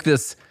don't like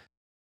this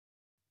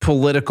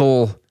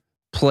political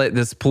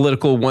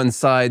one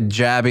side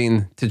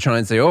jabbing to try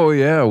and say, oh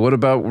yeah, what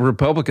about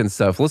Republican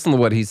stuff? Listen to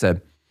what he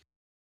said.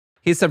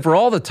 He said, for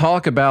all the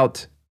talk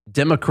about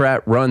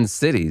Democrat-run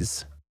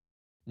cities,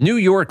 New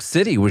York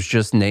City was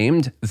just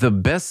named the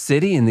best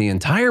city in the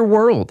entire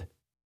world.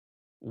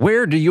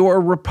 Where do your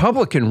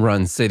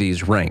Republican-run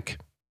cities rank?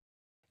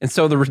 And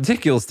so the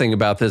ridiculous thing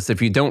about this,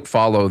 if you don't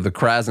follow the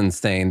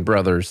Krasenstein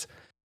brothers,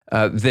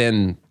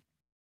 then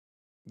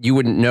you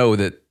wouldn't know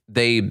that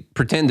they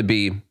pretend to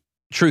be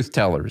truth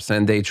tellers,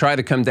 and they try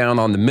to come down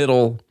on the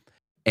middle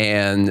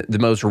and the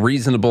most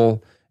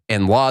reasonable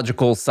and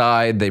logical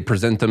side. They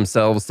present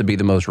themselves to be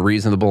the most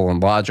reasonable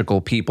and logical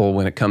people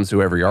when it comes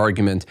to every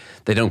argument.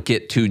 They don't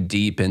get too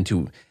deep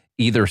into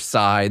either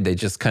side. They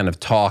just kind of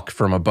talk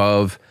from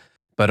above,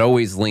 but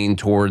always lean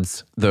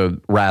towards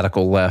the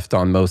radical left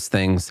on most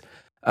things.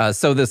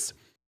 So this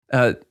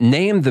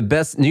named the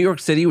best, New York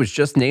City was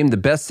just named the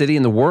best city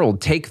in the world.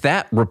 Take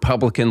that,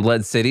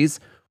 Republican-led cities.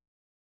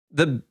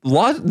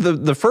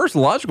 The first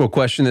logical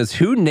question is,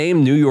 who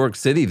named New York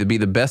City to be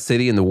the best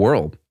city in the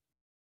world?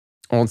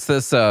 Well, it's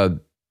this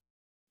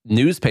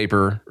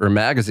newspaper or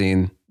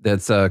magazine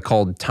that's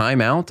called Time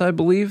Out, I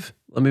believe.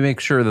 Let me make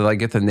sure that I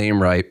get the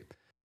name right.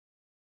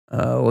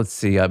 Let's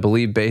see, I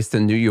believe based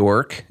in New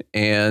York,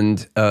 and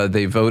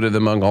they voted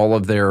among all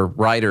of their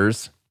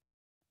writers.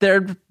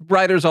 They're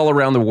writers all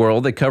around the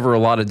world. They cover a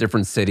lot of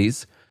different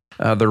cities.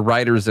 They're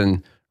writers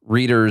and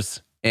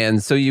readers.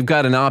 And so you've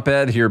got an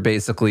op-ed here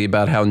basically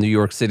about how New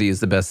York City is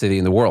the best city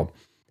in the world.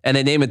 And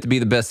they name it to be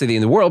the best city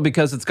in the world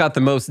because it's got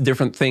the most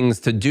different things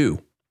to do,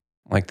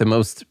 like the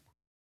most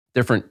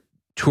different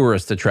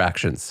tourist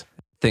attractions,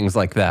 things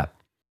like that.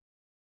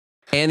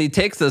 And he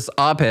takes this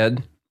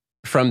op-ed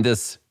from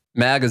this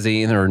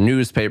magazine or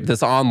newspaper,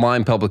 this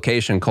online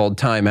publication called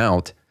Time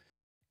Out,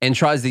 and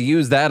tries to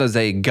use that as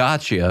a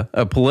gotcha,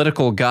 a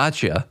political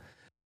gotcha,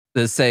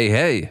 to say,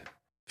 hey,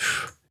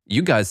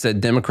 you guys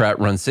said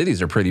Democrat-run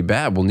cities are pretty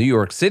bad. Well, New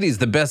York City's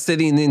the best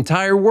city in the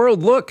entire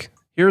world. Look,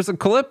 here's a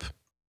clip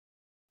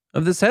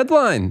of this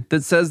headline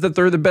that says that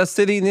they're the best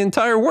city in the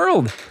entire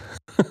world.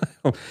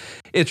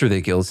 It's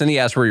ridiculous. And he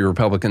asked where your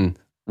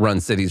Republican-run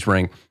cities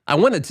rank. I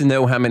wanted to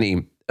know how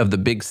many of the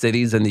big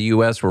cities in the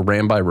U.S. were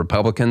ran by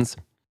Republicans.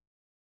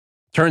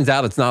 Turns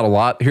out it's not a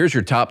lot. Here's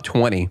your top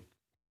 20.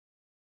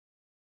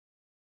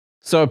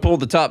 So I pulled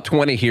the top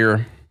 20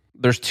 here.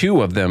 There's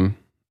 2 of them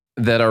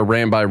that are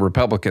ran by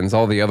Republicans.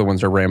 All the other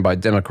ones are ran by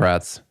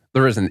Democrats.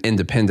 There is an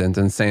independent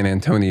in San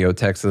Antonio,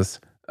 Texas.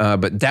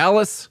 But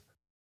Dallas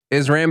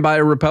is ran by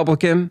a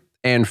Republican,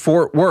 and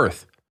Fort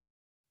Worth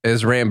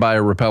is ran by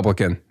a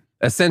Republican.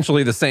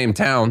 Essentially the same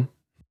town.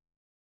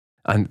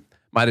 I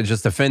might have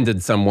just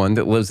offended someone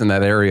that lives in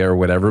that area or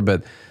whatever,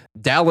 but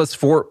Dallas,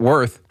 Fort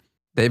Worth,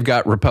 they've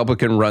got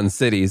Republican-run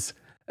cities.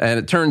 And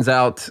it turns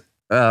out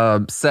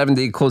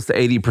 70, close to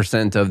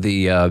 80% of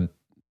the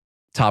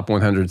top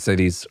 100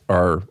 cities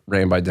are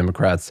ran by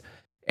Democrats.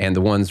 And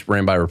the ones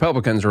ran by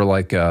Republicans are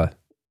like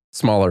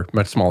smaller,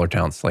 much smaller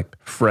towns, like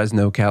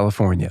Fresno,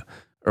 California,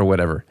 or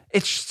whatever.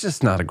 It's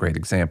just not a great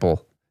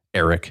example.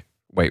 Eric.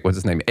 Wait, what's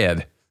his name?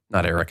 Ed,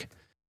 not Eric.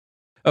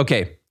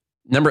 Okay,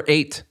 number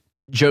 8,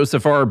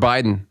 Joseph R.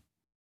 Biden,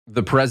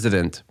 the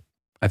president,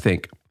 I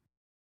think.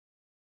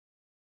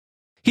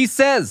 He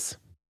says,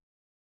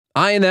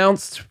 I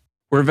announced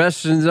we're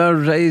veterans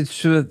of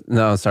age.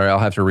 No, sorry, I'll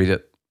have to read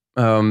it.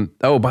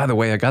 Oh, by the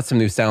way, I got some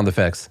new sound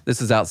effects.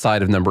 This is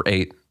outside of number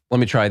 8. Let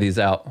me try these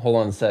out. Hold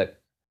on a sec.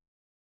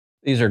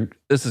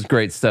 This is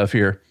great stuff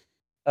here.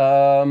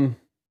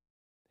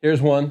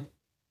 Here's one.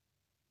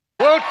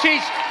 We'll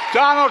teach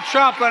Donald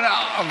Trump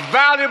a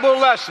valuable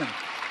lesson.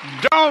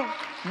 Don't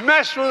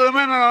mess with the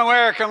women in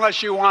America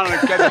unless you want to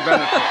get the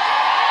benefit.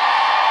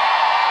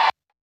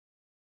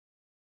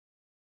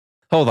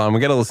 Hold on, we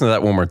got to listen to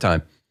that one more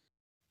time.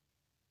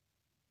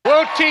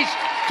 We'll teach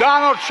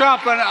Donald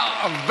Trump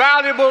a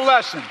valuable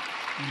lesson.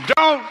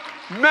 Don't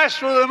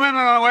mess with the women in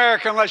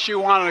America unless you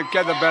want to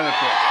get the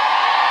benefit.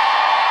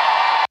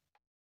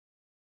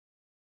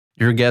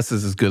 Your guess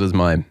is as good as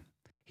mine.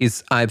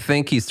 I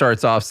think he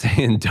starts off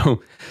saying,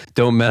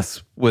 don't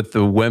mess with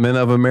the women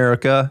of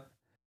America.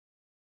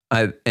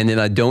 And then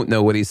I don't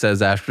know what he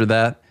says after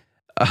that.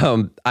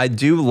 I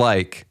do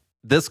like,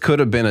 this could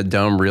have been a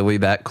dumb, really,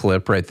 that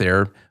clip right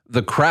there.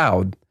 The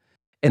crowd,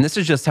 and this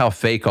is just how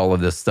fake all of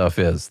this stuff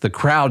is. The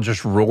crowd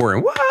just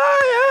roaring.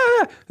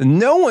 Wah!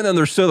 No one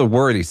understood a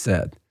word he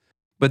said,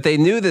 but they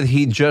knew that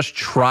he just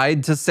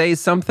tried to say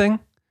something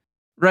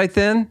right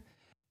then.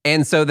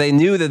 And so they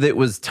knew that it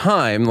was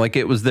time, like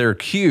it was their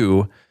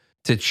cue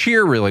to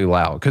cheer really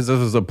loud because this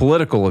was a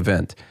political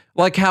event.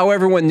 Like how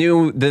everyone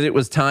knew that it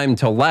was time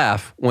to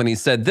laugh when he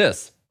said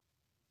this.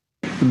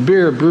 The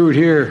beer brewed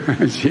here,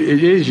 it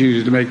is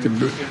used to make the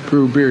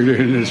brew beer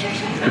in this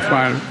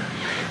refinery.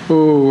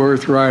 Oh,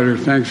 Earth Rider,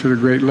 thanks for the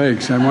Great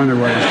Lakes. I wonder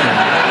why he's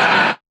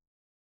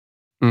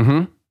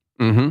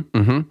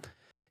saying.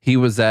 He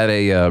was at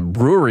a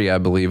brewery, I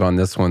believe, on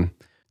this one.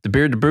 The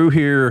beer to brew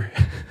here.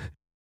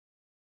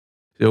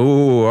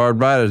 Oh, our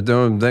riders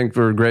don't thank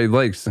for Great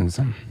Lakes and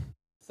something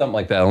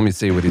like that. Let me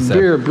see what he said.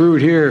 Beer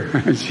brewed here,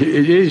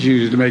 it is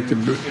used to make the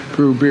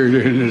brew beer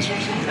in this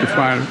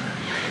refinery.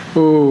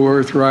 Oh,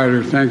 Earth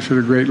Rider, thanks for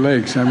the Great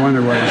Lakes. I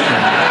wonder why he's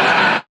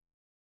saying.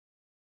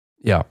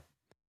 Yeah,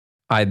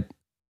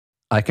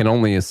 I can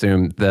only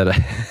assume that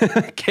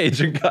a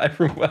Cajun guy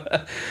from will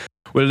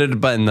let it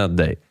play another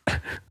day.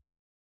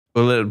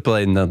 We'll let it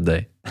play another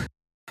day.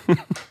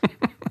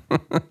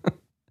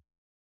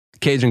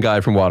 Cajun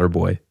guy from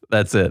Waterboy.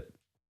 That's it.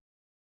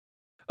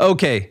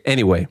 Okay,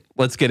 anyway,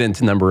 let's get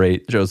into number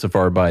 8, Joseph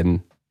R.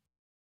 Biden.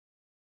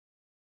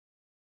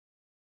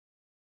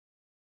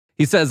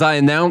 He says, I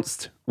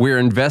announced we're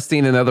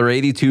investing another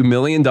 $82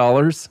 million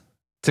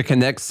to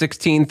connect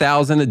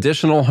 16,000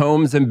 additional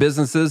homes and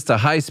businesses to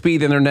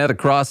high-speed internet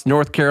across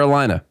North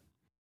Carolina.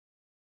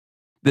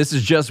 This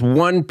is just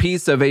one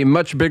piece of a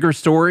much bigger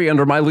story.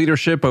 Under my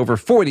leadership, over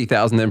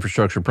 40,000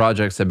 infrastructure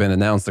projects have been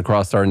announced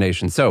across our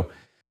nation. So,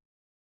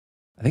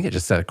 I think I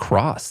just said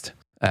across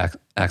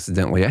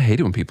accidentally. I hate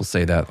it when people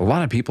say that. A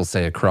lot of people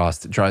say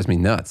across. It drives me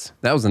nuts.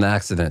 That was an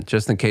accident,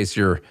 just in case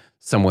you're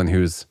someone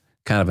who's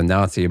kind of a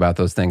Nazi about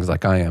those things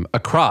like I am.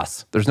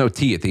 Across. There's no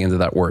T at the end of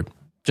that word,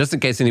 just in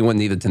case anyone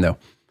needed to know.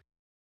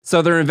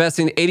 So they're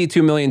investing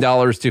 $82 million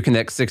to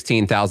connect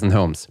 16,000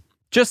 homes.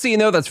 Just so you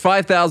know, that's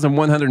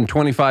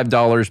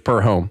 $5,125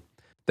 per home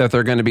that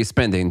they're going to be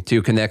spending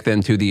to connect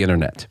them to the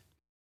internet.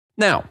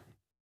 Now,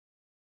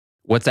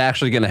 what's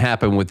actually going to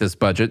happen with this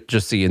budget,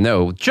 just so you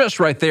know, just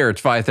right there,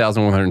 it's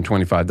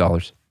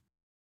 $5,125.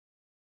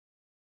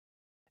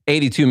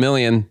 $82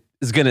 million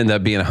is going to end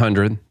up being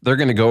 $100. They're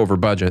going to go over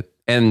budget.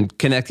 And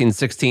connecting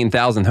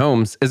 16,000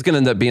 homes is going to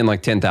end up being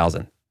like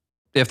 10,000,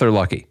 if they're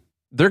lucky.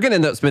 They're going to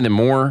end up spending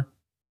more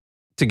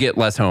to get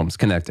less homes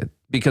connected,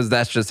 because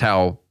that's just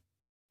how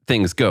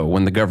things go,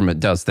 when the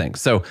government does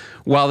things. So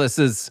while this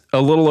is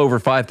a little over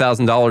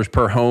 $5,000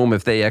 per home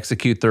if they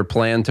execute their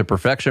plan to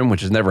perfection,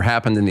 which has never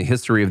happened in the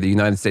history of the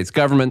United States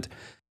government,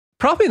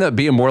 probably end up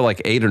being more like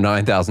 $8,000 or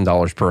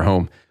 $9,000 per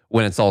home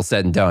when it's all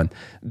said and done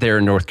there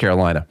in North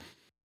Carolina.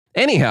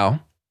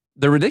 Anyhow,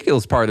 the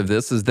ridiculous part of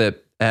this is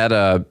that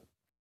at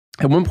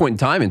one point in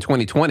time in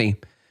 2020,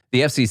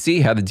 the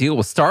FCC had a deal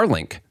with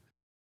Starlink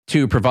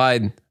to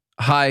provide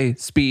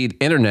high-speed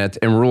internet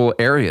in rural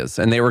areas,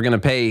 and they were going to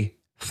pay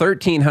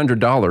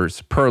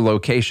 $1,300 per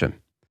location.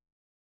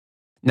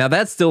 Now,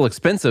 that's still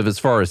expensive as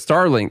far as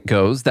Starlink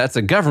goes. That's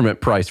a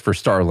government price for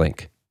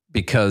Starlink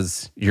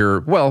because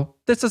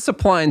it's a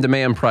supply and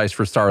demand price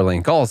for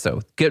Starlink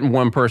also. Getting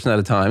one person at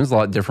a time is a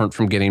lot different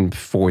from getting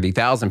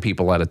 40,000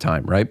 people at a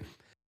time, right?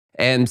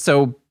 And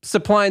so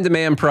supply and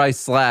demand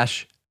price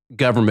 /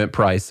 government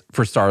price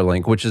for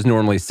Starlink, which is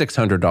normally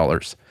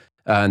 $600.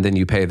 And then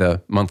you pay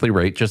the monthly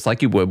rate just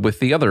like you would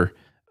with the other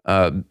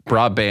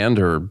broadband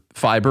or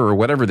fiber or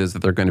whatever it is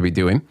that they're going to be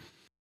doing.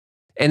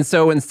 And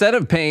so instead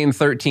of paying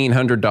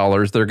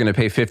 $1,300, they're going to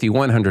pay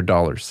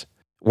 $5,100.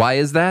 Why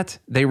is that?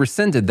 They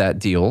rescinded that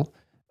deal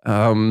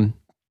when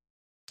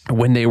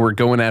they were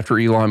going after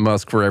Elon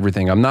Musk for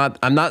everything. I'm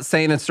not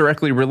saying it's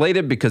directly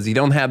related because you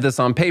don't have this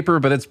on paper,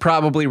 but it's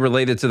probably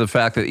related to the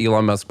fact that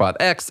Elon Musk bought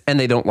X and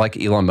they don't like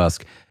Elon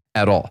Musk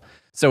at all.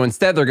 So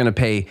instead, they're going to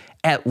pay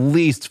at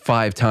least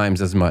 5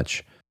 times as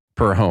much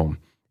per home.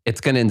 It's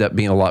going to end up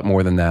being a lot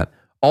more than that,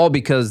 all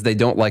because they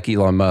don't like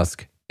Elon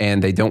Musk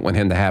and they don't want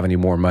him to have any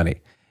more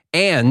money.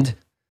 And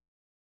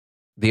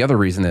the other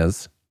reason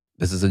is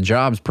this is a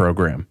jobs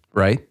program,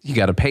 right? You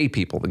got to pay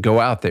people to go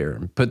out there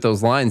and put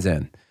those lines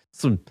in.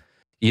 So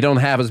you don't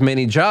have as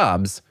many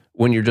jobs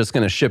when you're just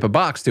going to ship a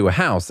box to a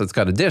house that's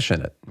got a dish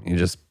in it. You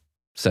just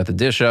set the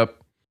dish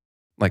up,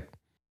 like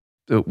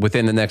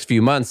within the next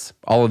few months,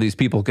 all of these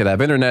people could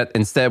have internet.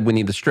 Instead, we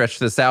need to stretch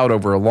this out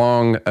over a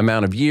long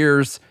amount of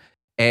years.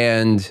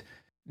 And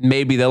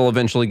maybe they'll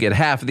eventually get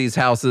half of these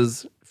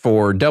houses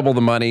for double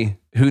the money.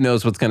 Who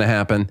knows what's going to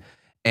happen?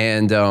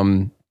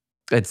 And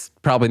it's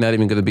probably not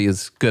even going to be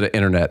as good at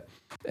internet.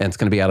 And it's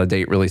going to be out of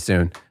date really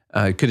soon.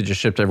 Could have just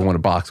shipped everyone a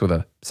box with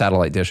a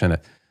satellite dish in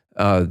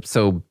it.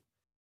 So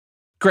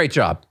great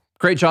job.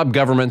 Great job,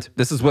 government.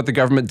 This is what the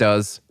government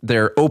does.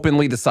 They're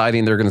openly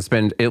deciding they're going to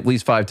spend at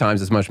least 5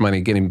 times as much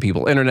money getting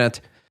people internet.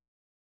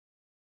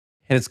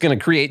 And it's going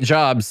to create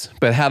jobs.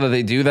 But how do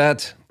they do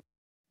that?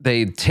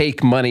 They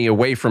take money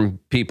away from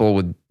people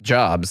with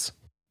jobs,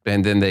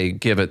 and then they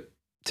give it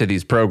to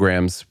these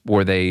programs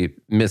where they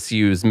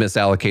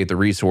misallocate the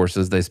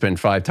resources. They spend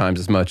 5 times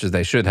as much as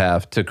they should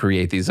have to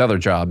create these other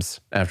jobs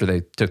after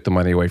they took the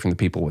money away from the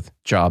people with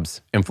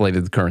jobs,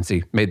 inflated the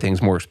currency, made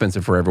things more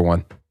expensive for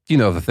everyone. You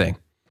know the thing.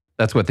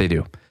 That's what they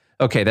do.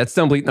 Okay, that's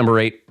Stumblebeat number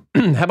 8.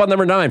 How about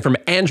number 9 from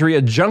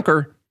Andrea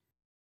Junker?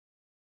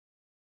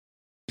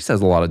 She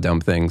says a lot of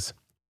dumb things.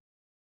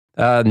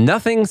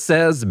 Nothing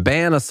says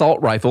ban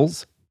assault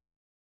rifles.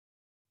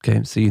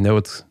 Okay, so you know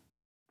it's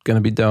going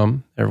to be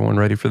dumb. Everyone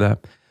ready for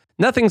that?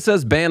 Nothing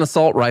says ban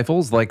assault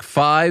rifles like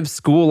 5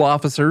 school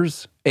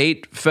officers,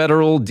 8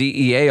 federal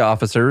DEA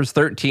officers,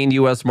 13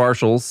 U.S.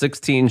 Marshals,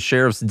 16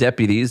 sheriff's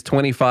deputies,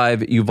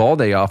 25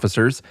 Uvalde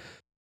officers,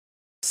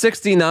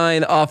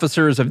 69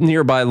 officers of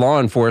nearby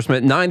law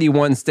enforcement,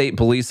 91 state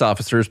police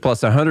officers,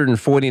 plus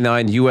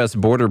 149 U.S.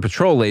 Border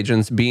Patrol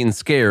agents being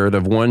scared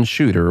of one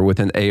shooter with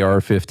an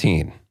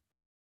AR-15.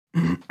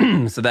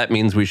 So that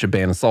means we should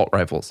ban assault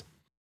rifles.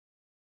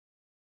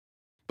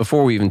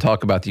 Before we even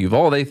talk about the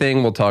Uvalde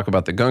thing, we'll talk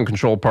about the gun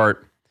control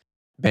part.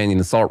 Banning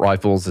assault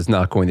rifles is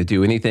not going to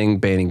do anything.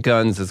 Banning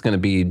guns is going to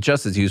be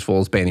just as useful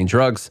as banning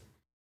drugs.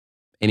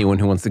 Anyone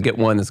who wants to get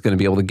one is going to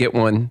be able to get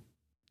one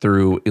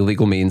through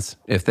illegal means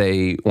if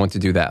they want to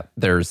do that.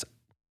 There's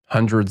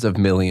hundreds of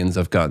millions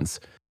of guns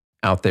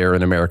out there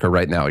in America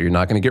right now. You're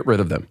not going to get rid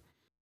of them.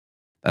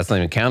 That's not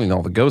even counting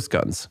all the ghost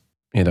guns,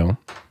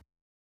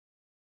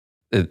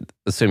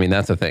 assuming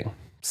that's a thing.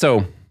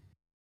 So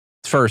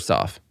first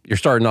off, you're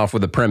starting off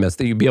with the premise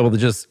that you'd be able to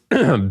just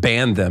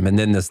ban them and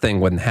then this thing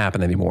wouldn't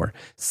happen anymore.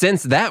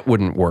 Since that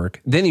wouldn't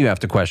work, then you have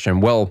to question,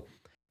 well,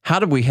 how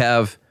do we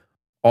have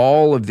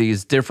all of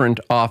these different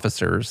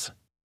officers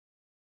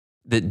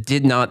that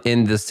did not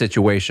end this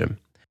situation?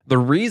 The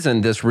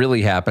reason this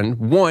really happened,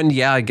 one,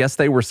 I guess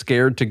they were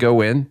scared to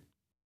go in.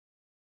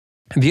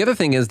 The other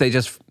thing is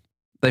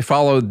they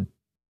followed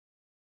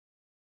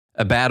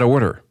a bad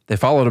order. They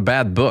followed a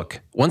bad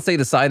book. Once they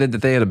decided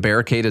that they had a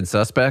barricaded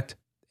suspect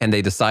and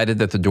they decided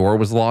that the door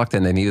was locked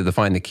and they needed to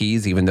find the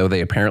keys, even though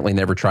they apparently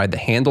never tried the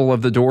handle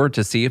of the door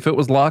to see if it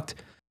was locked,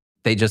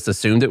 they just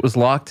assumed it was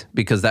locked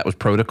because that was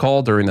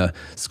protocol during a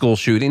school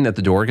shooting that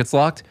the door gets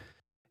locked.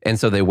 And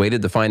so they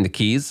waited to find the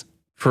keys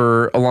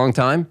for a long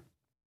time.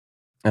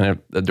 And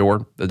the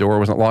door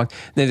wasn't locked.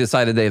 They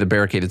decided they had a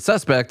barricaded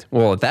suspect.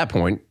 Well, at that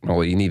point,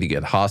 you need to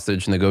get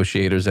hostage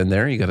negotiators in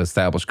there. You got to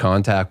establish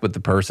contact with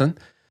the person,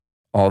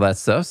 all that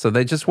stuff. So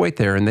they just wait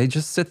there and they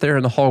just sit there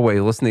in the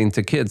hallway listening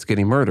to kids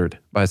getting murdered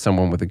by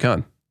someone with a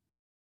gun.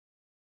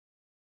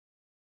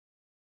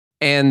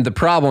 And the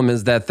problem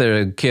is that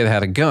the kid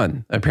had a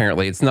gun,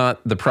 apparently. It's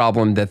not the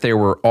problem that there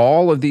were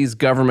all of these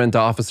government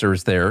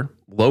officers there,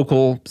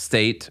 local,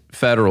 state,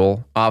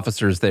 federal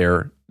officers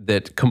there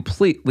that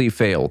completely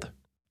failed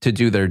to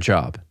do their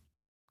job.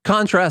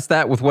 Contrast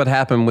that with what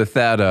happened with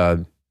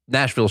that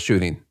Nashville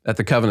shooting at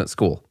the Covenant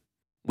School.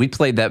 We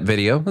played that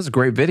video. It was a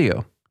great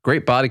video.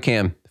 Great body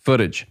cam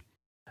footage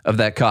of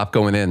that cop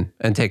going in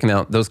and taking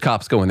out, those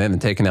cops going in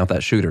and taking out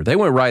that shooter. They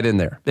went right in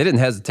there. They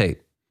didn't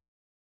hesitate.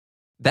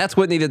 That's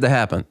what needed to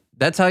happen.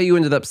 That's how you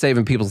ended up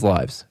saving people's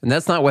lives. And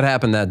that's not what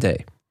happened that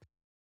day.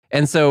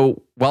 And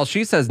so while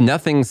she says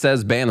nothing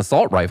says ban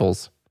assault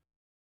rifles,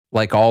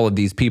 like all of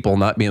these people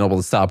not being able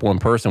to stop one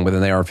person with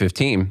an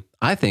AR-15,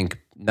 I think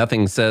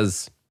nothing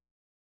says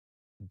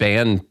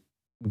ban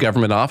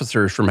government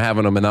officers from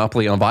having a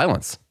monopoly on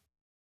violence,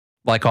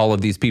 like all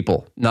of these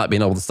people not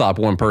being able to stop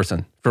one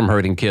person from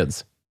hurting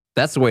kids.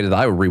 That's the way that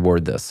I would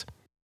reward this.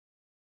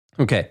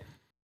 Okay.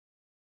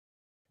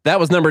 That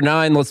was number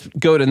 9. Let's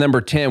go to number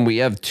 10. We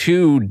have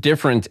 2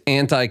 different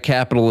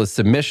anti-capitalist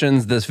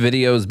submissions. This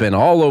video has been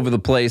all over the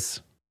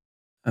place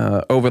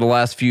over the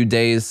last few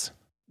days.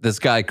 This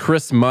guy,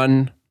 Chris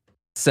Munn,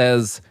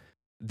 says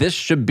this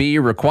should be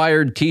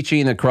required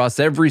teaching across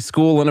every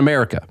school in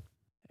America.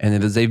 And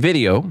it is a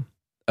video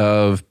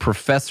of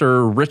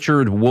Professor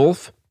Richard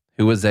Wolff,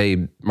 who is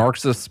a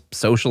Marxist,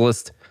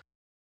 socialist,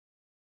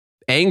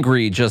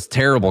 angry, just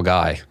terrible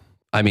guy.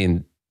 I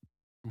mean,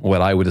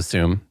 what I would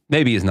assume.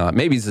 Maybe he's not.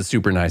 Maybe he's a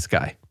super nice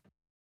guy.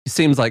 He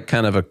seems like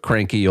kind of a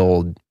cranky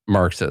old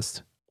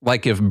Marxist.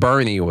 Like if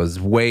Bernie was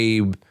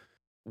way,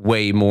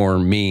 way more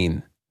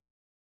mean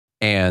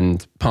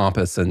and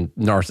pompous and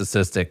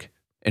narcissistic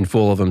and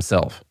full of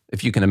himself.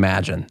 If you can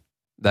imagine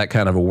that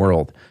kind of a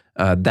world.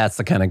 That's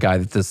the kind of guy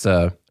that this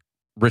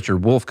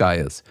Richard Wolff guy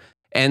is.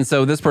 And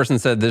so this person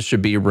said this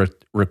should be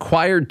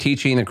required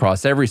teaching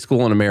across every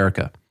school in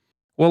America.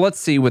 Well, let's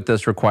see what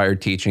this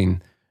required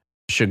teaching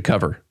should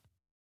cover.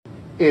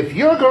 If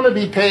you're going to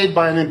be paid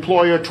by an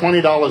employer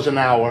 $20 an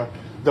hour,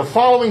 the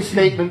following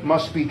statement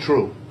must be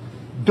true.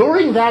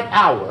 During that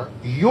hour,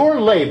 your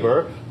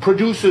labor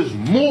produces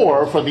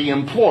more for the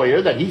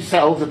employer that he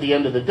sells at the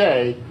end of the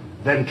day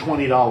than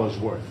 $20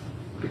 worth.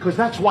 Because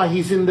that's why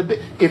he's in the...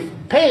 If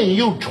paying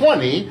you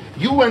 20,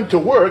 you went to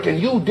work and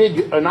you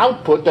did an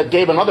output that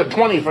gave another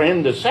 20 for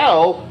him to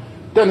sell,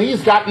 then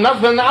he's got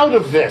nothing out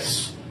of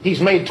this.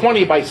 He's made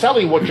 20 by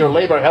selling what your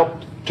labor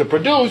helped to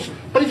produce,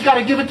 but he's got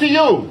to give it to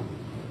you.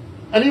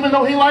 And even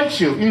though he likes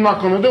you, he's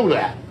not going to do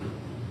that.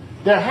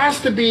 There has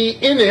to be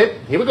in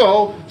it, here we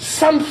go,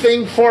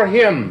 something for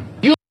him.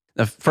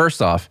 Now,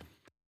 first off,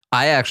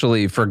 I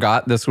actually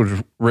forgot this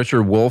was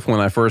Richard Wolff when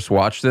I first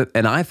watched it,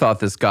 and I thought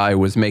this guy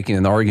was making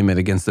an argument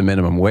against the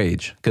minimum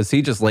wage because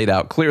he just laid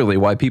out clearly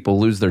why people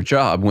lose their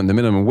job when the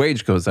minimum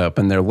wage goes up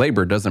and their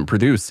labor doesn't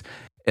produce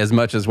as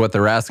much as what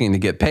they're asking to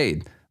get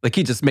paid. Like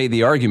he just made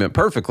the argument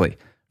perfectly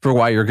for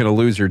why you're going to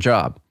lose your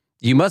job.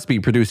 You must be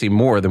producing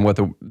more than what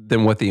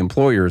the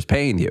employer is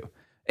paying you.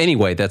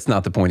 Anyway, that's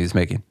not the point he's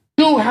making.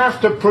 You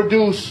have to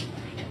produce,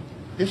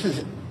 this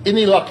is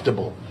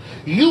ineluctable,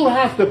 you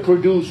have to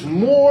produce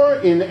more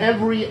in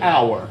every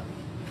hour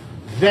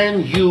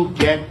than you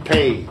get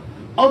paid.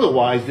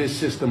 Otherwise, this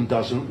system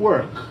doesn't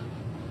work.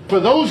 For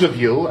those of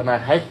you, and I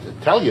have to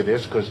tell you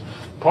this because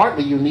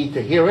partly you need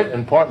to hear it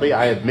and partly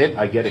I admit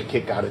I get a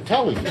kick out of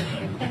telling you.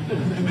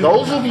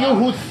 Those of you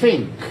who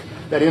think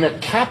that in a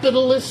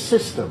capitalist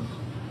system,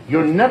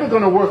 you're never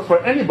going to work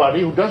for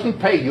anybody who doesn't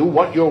pay you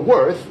what you're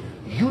worth,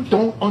 you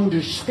don't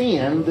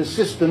understand the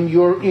system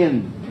you're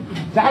in.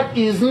 That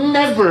is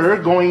never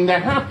going to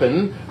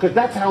happen because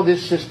that's how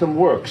this system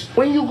works.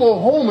 When you go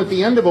home at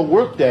the end of a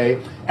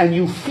workday and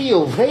you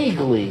feel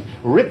vaguely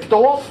ripped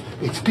off,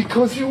 it's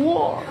because you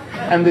are.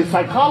 And the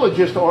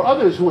psychologist or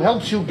others who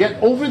helps you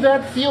get over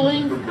that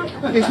feeling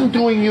isn't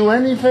doing you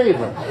any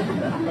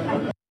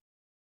favor.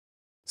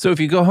 So if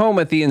you go home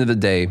at the end of the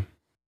day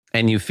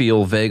and you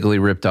feel vaguely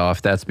ripped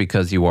off, that's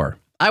because you are.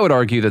 I would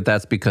argue that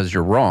that's because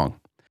you're wrong.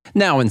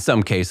 Now, in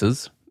some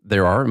cases,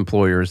 there are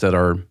employers that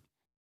are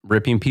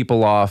ripping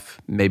people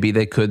off. Maybe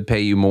they could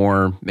pay you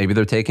more. Maybe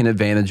they're taking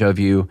advantage of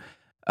you.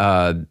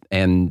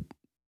 And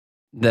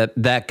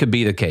that could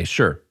be the case,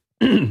 sure.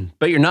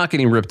 But you're not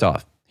getting ripped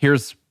off.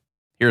 Here's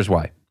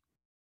why.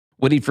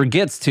 What he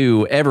forgets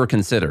to ever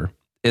consider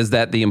is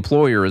that the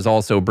employer is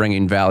also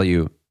bringing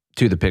value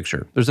to the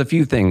picture. There's a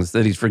few things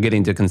that he's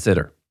forgetting to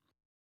consider.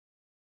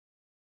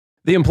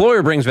 The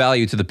employer brings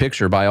value to the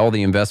picture by all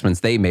the investments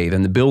they made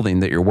in the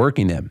building that you're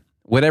working in.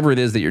 Whatever it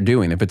is that you're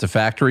doing, if it's a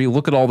factory,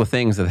 look at all the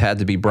things that had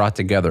to be brought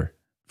together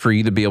for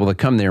you to be able to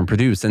come there and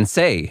produce and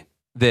say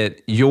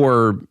that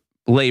your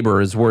labor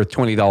is worth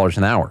 $20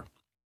 an hour.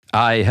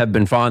 I have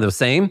been fond of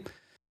saying,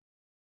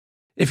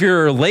 if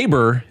your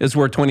labor is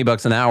worth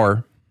 $20 an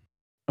hour,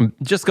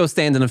 just go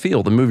stand in a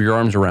field and move your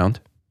arms around.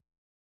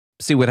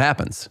 See what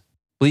happens.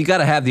 Well, you got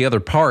to have the other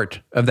part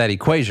of that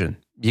equation.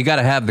 You got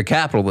to have the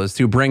capitalist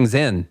who brings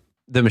in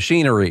the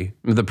machinery,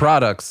 the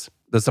products,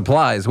 the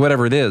supplies,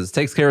 whatever it is,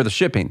 takes care of the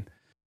shipping,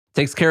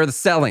 takes care of the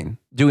selling,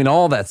 doing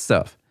all that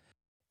stuff.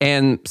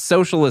 And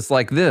socialists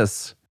like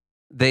this,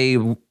 they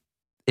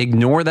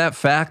ignore that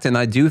fact. And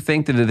I do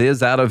think that it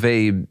is out of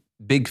a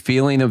big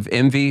feeling of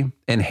envy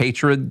and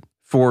hatred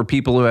for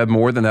people who have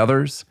more than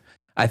others.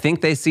 I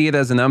think they see it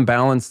as an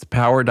unbalanced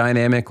power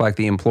dynamic, like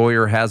the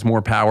employer has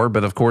more power,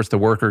 but of course the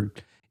worker,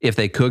 if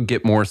they could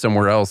get more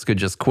somewhere else, could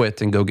just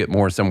quit and go get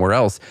more somewhere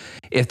else.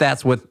 If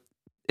that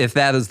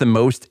is the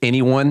most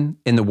anyone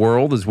in the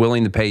world is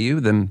willing to pay you,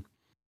 then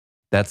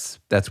that's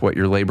what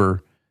your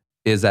labor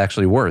is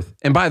actually worth.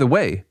 And by the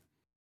way,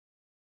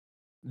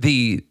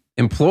 the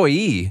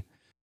employee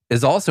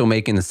is also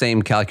making the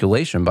same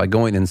calculation by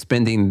going and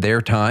spending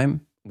their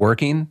time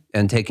working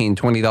and taking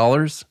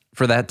 $20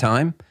 for that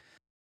time.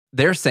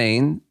 They're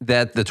saying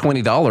that the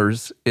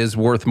 $20 is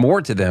worth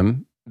more to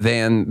them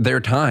than their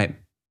time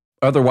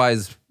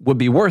otherwise would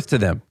be worth to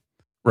them,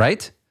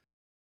 right?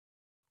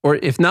 Or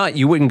if not,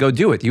 you wouldn't go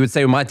do it. You would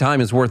say, well, my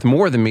time is worth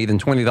more than me than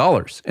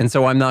 $20, and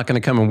so I'm not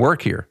going to come and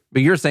work here.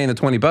 But you're saying the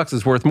 $20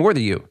 is worth more to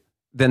you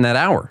than that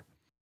hour.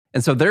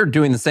 And so they're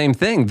doing the same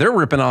thing. They're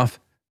ripping off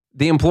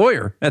the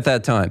employer at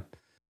that time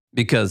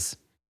because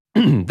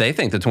they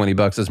think the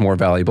 $20 is more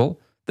valuable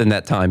than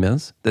that time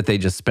is that they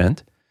just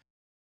spent.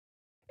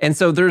 And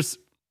so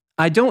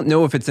I don't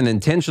know if it's an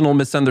intentional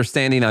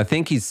misunderstanding. I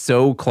think he's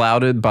so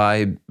clouded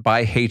by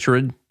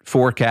hatred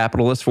for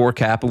capitalists, for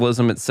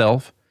capitalism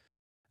itself,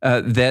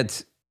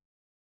 that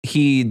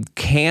he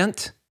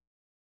can't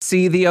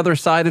see the other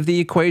side of the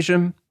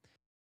equation.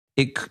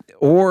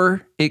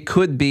 Or it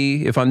could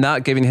be, if I'm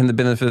not giving him the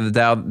benefit of the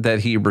doubt, that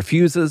he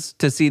refuses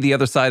to see the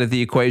other side of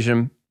the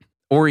equation,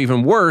 or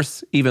even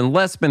worse, even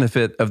less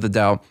benefit of the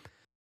doubt,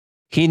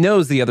 he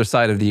knows the other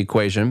side of the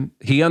equation,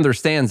 he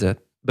understands it,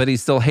 but he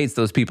still hates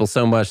those people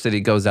so much that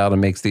he goes out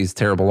and makes these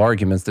terrible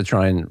arguments to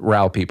try and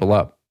rile people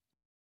up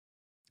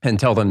and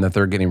tell them that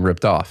they're getting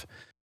ripped off,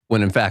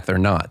 when in fact they're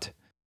not.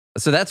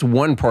 So that's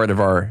one part of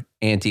our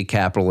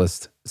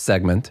anti-capitalist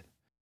segment.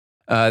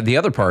 The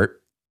other part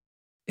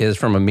is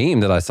from a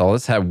meme that I saw.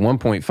 This had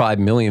 1.5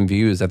 million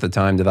views at the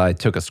time that I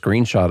took a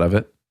screenshot of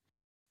it,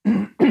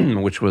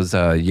 which was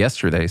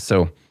yesterday.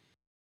 So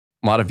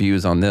a lot of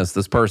views on this.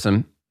 This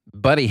person,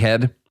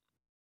 Buddyhead,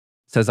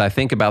 says, I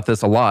think about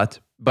this a lot.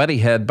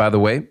 Buddyhead, by the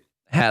way,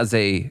 has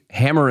a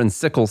hammer and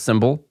sickle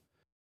symbol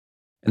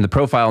in the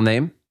profile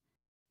name.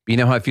 You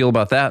know how I feel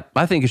about that?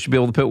 I think you should be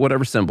able to put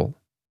whatever symbol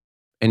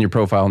in your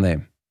profile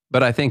name.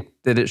 But I think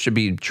that it should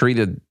be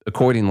treated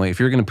accordingly. If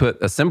you're going to put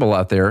a symbol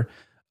out there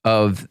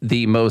of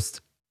the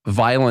most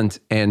violent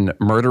and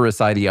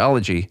murderous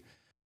ideology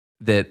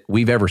that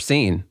we've ever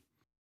seen,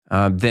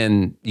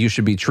 then you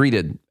should be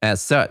treated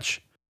as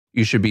such.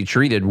 You should be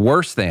treated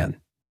worse than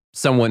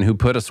someone who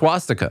put a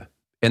swastika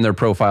in their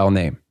profile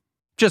name.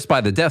 Just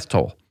by the death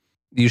toll,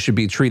 you should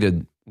be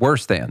treated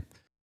worse than.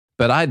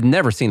 But I've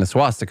never seen a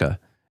swastika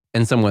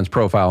in someone's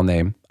profile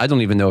name. I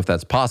don't even know if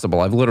that's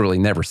possible. I've literally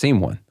never seen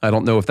one. I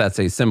don't know if that's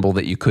a symbol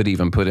that you could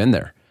even put in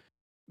there.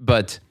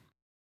 But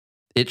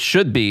it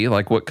should be,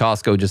 like what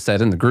Costco just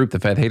said in the group, the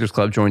Fed Haters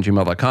Club,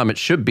 join@gmail.com, it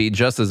should be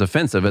just as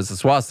offensive as the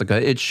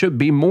swastika. It should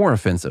be more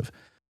offensive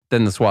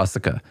than the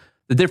swastika.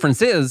 The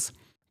difference is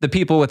the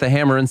people with the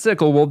hammer and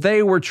sickle, well,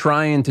 they were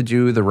trying to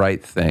do the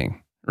right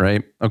thing,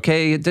 right?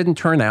 Okay, it didn't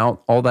turn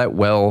out all that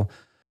well,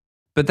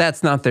 but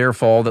that's not their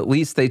fault. At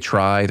least they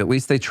tried. At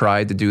least they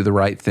tried to do the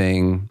right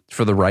thing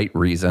for the right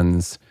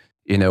reasons,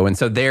 you know, and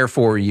so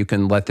therefore you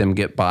can let them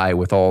get by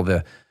with all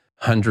the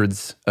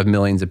hundreds of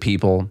millions of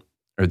people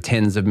or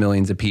tens of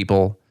millions of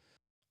people,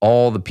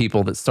 all the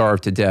people that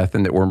starved to death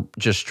and that were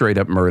just straight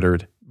up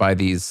murdered by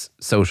these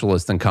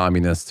socialist and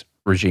communist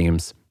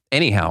regimes.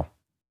 Anyhow,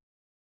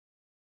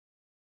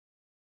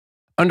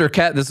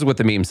 this is what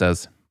the meme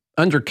says.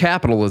 Under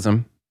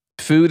capitalism,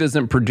 food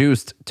isn't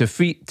produced to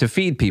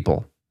feed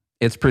people.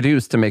 It's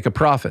produced to make a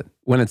profit.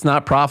 When it's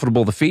not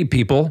profitable to feed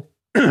people,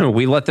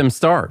 we let them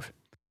starve.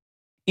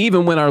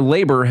 Even when our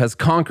labor has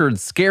conquered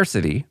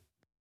scarcity,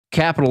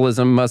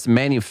 capitalism must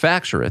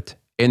manufacture it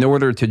in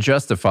order to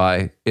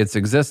justify its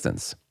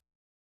existence.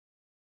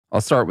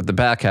 I'll start with the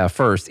back half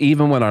first.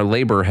 Even when our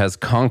labor has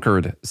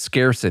conquered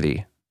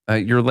scarcity,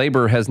 your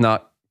labor has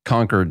not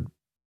conquered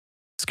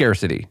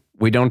scarcity.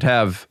 We don't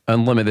have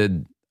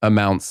unlimited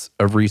amounts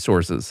of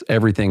resources.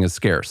 Everything is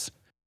scarce.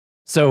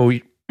 So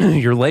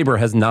your labor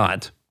has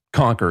not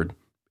conquered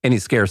any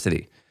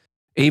scarcity.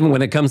 Even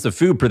when it comes to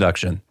food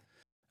production,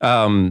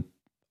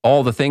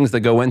 all the things that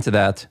go into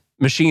that,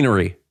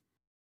 machinery,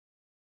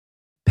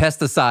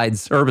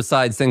 pesticides,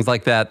 herbicides, things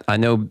like that. I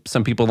know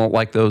some people don't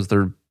like those.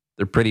 They're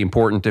pretty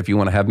important if you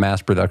want to have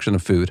mass production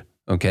of food,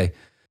 okay?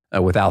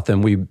 Without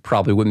them, we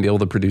probably wouldn't be able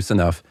to produce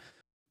enough.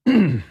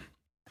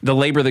 The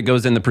labor that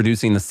goes into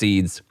producing the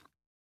seeds,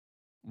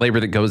 labor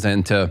that goes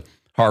into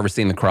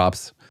harvesting the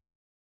crops,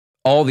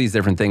 all these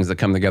different things that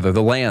come together,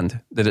 the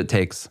land that it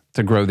takes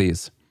to grow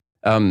these.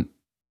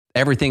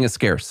 Everything is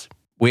scarce.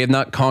 We have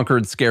not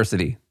conquered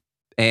scarcity.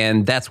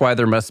 And that's why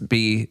there must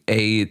be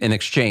an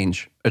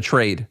exchange, a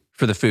trade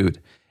for the food.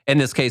 In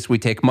this case, we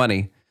take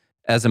money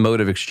as a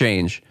mode of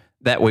exchange.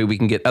 That way we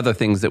can get other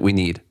things that we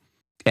need.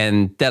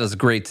 And that is a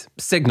great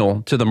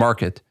signal to the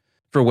market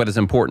for what is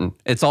important.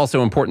 It's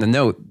also important to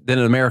note that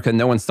in America,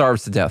 no one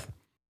starves to death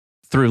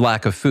through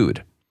lack of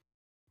food.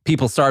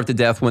 People starve to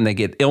death when they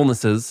get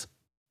illnesses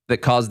that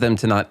cause them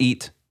to not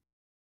eat,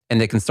 and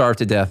they can starve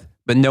to death,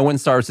 but no one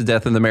starves to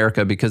death in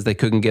America because they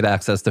couldn't get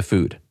access to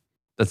food.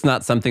 That's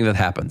not something that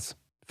happens.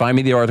 Find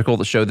me the article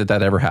that showed that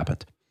that ever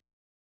happened.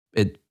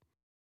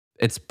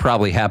 It's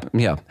probably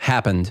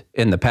happened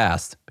in the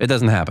past. It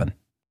doesn't happen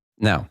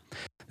now.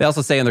 They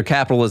also say under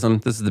capitalism,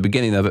 this is the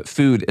beginning of it,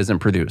 food isn't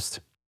produced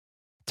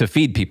to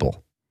feed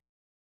people.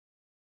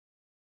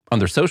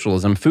 Under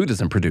socialism, food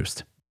isn't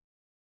produced.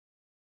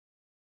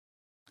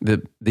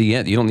 The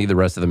end, you don't need the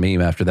rest of the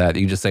meme after that.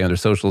 You just say under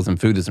socialism,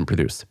 food isn't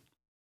produced.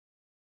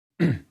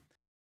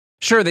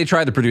 Sure, they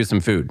tried to produce some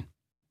food.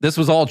 This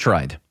was all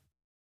tried.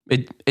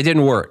 It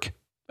didn't work.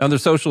 Under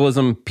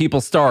socialism,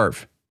 people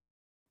starve.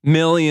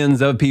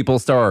 Millions of people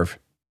starve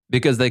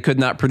because they could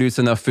not produce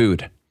enough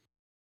food.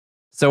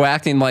 So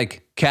acting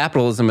like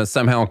capitalism has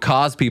somehow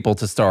caused people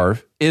to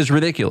starve is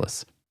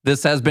ridiculous.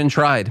 This has been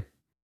tried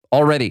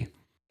already.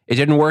 It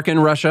didn't work in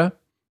Russia,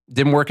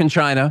 didn't work in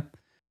China,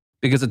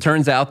 because it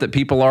turns out that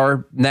people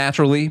are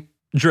naturally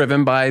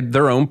driven by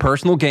their own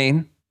personal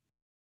gain.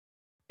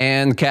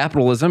 And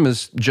capitalism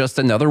is just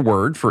another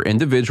word for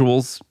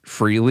individuals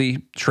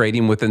freely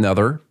trading with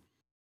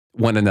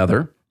one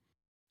another.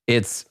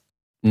 It's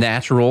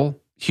natural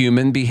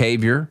human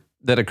behavior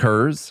that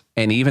occurs.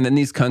 And even in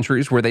these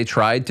countries where they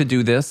tried to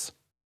do this,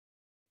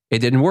 it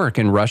didn't work.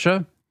 In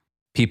Russia,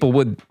 people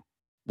would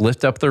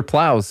lift up their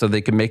plows so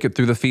they could make it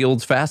through the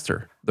fields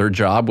faster. Their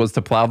job was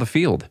to plow the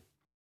field.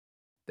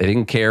 They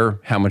didn't care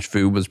how much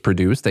food was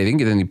produced. They didn't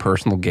get any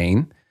personal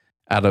gain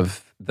out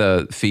of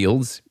the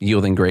fields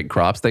yielding great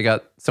crops. They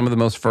got some of the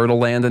most fertile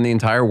land in the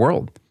entire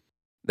world.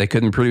 They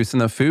couldn't produce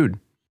enough food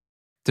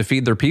to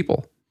feed their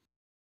people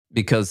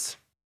because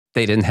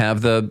they didn't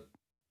have the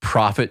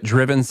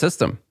profit-driven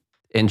system.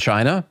 In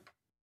China,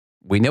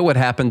 we know what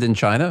happened in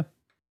China.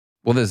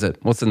 What is it?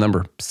 What's the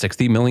number?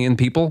 60 million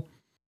people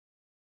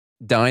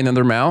dying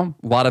under Mao.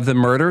 A lot of them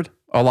murdered.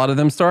 A lot of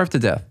them starved to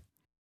death.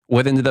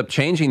 What ended up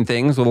changing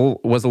things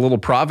was a little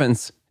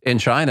province in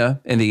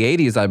China in the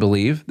 80s, I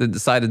believe, that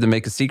decided to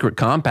make a secret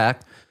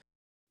compact,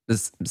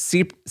 this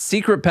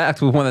secret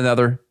pact with one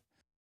another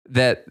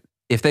that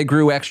if they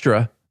grew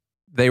extra,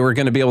 they were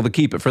going to be able to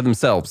keep it for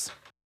themselves.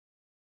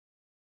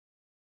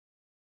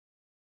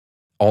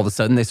 All of a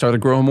sudden, they started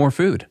growing more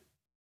food.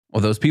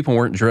 Well, those people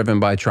weren't driven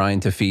by trying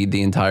to feed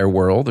the entire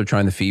world or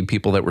trying to feed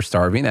people that were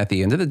starving. At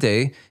the end of the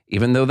day,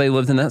 even though they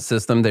lived in that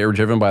system, they were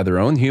driven by their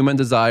own human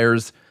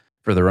desires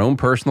for their own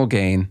personal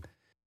gain.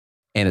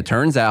 And it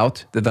turns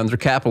out that under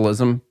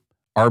capitalism,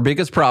 our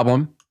biggest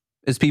problem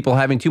is people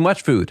having too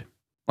much food.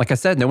 Like I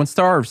said, no one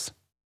starves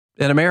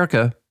in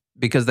America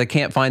because they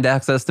can't find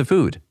access to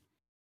food.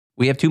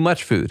 We have too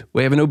much food.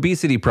 We have an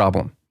obesity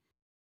problem.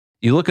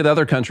 You look at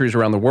other countries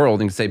around the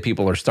world and you say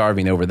people are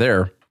starving over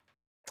there.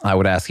 I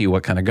would ask you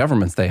what kind of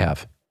governments they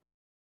have.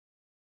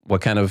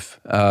 What kind of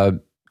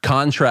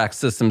contract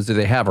systems do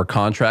they have? Are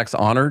contracts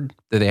honored?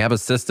 Do they have a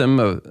system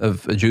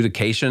of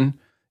adjudication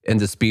and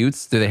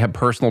disputes? Do they have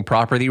personal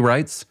property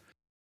rights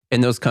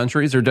in those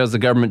countries, or does the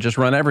government just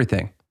run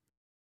everything?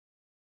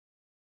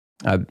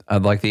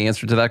 I'd like the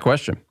answer to that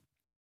question.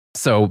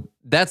 So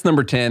that's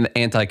number 10,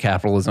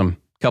 anti-capitalism.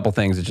 A couple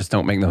things that just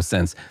don't make no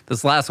sense.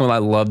 This last one, I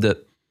loved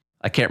it.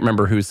 I can't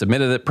remember who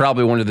submitted it.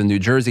 Probably one of the New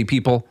Jersey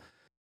people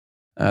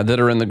that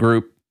are in the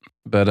group,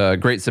 but a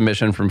great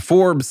submission from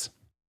Forbes.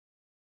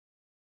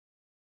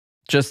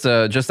 Just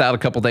out a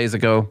couple days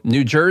ago,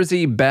 New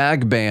Jersey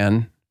bag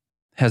ban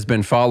has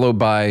been followed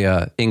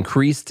by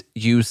increased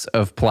use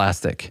of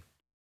plastic.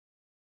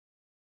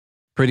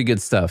 Pretty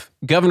good stuff.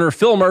 Governor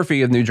Phil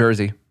Murphy of New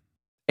Jersey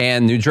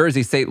and New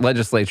Jersey state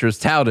legislatures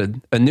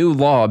touted a new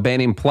law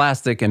banning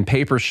plastic and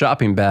paper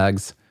shopping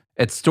bags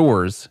at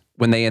stores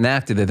when they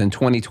enacted it in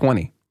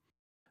 2020.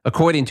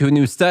 According to a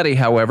new study,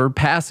 however,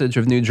 passage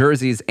of New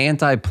Jersey's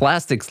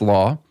anti-plastics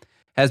law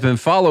has been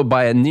followed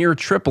by a near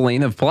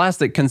tripling of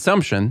plastic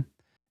consumption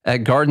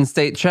at Garden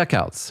State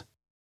checkouts.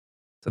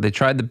 So they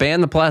tried to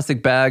ban the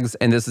plastic bags,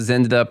 and this has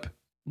ended up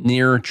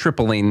near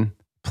tripling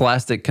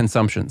plastic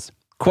consumptions.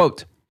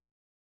 Quote,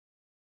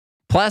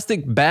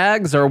 plastic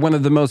bags are one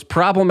of the most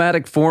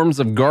problematic forms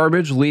of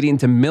garbage, leading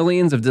to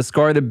millions of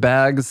discarded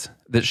bags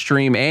that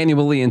stream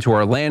annually into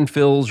our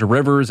landfills,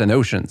 rivers, and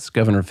oceans,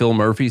 Governor Phil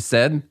Murphy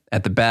said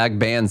at the bag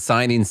ban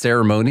signing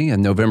ceremony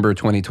in November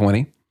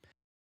 2020.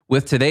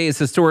 With today's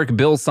historic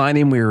bill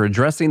signing, we are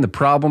addressing the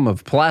problem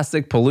of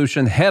plastic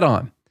pollution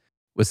head-on,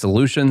 with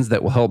solutions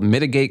that will help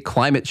mitigate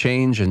climate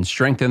change and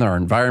strengthen our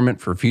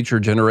environment for future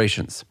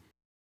generations.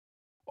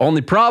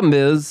 Only problem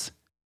is,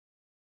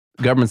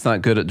 government's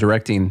not good at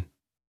directing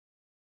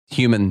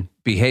human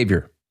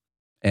behavior,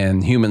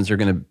 and humans are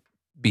going to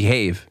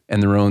behave in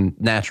their own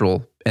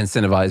natural,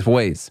 incentivized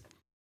ways.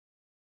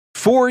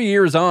 4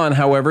 years on,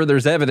 however,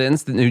 there's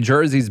evidence that New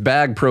Jersey's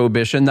bag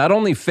prohibition not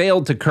only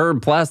failed to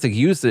curb plastic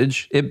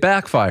usage, it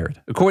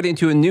backfired. According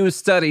to a new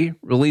study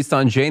released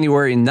on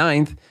January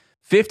 9th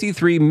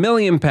 53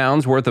 million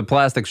pounds worth of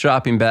plastic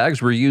shopping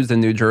bags were used in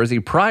New Jersey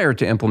prior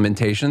to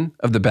implementation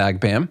of the bag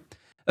ban,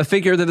 a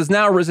figure that has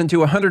now risen to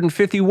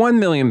 151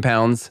 million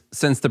pounds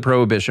since the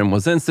prohibition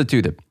was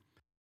instituted.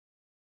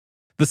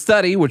 The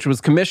study, which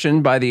was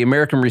commissioned by the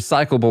American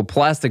Recyclable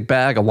Plastic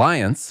Bag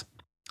Alliance,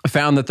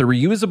 found that the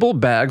reusable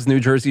bags New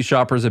Jersey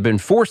shoppers have been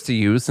forced to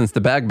use since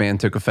the bag ban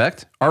took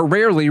effect are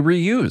rarely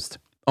reused,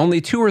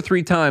 only 2 or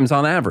 3 times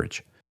on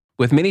average,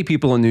 with many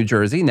people in New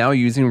Jersey now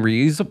using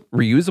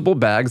reusable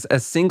bags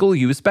as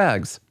single-use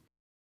bags.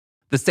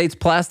 The state's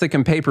plastic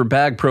and paper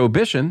bag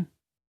prohibition,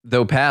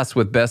 though passed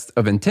with best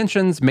of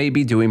intentions, may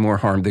be doing more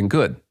harm than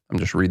good. I'm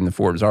just reading the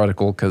Forbes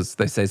article because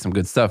they say some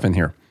good stuff in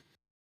here.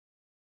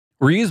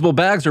 Reusable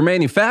bags are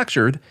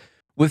manufactured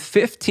with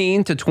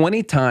 15 to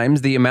 20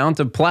 times the amount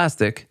of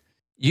plastic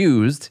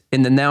used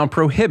in the now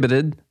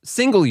prohibited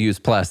single-use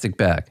plastic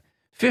bag.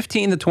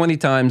 15 to 20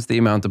 times the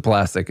amount of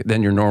plastic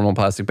than your normal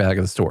plastic bag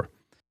at the store.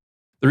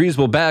 The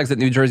reusable bags that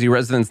New Jersey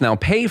residents now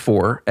pay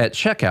for at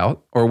checkout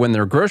or when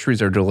their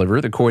groceries are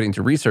delivered, according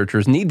to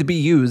researchers, need to be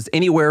used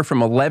anywhere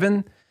from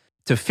 11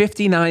 to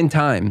 59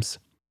 times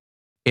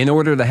in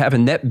order to have a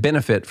net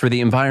benefit for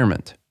the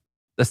environment.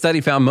 The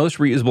study found most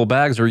reusable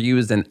bags are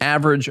used an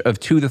average of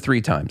 2 to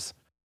 3 times.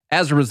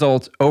 As a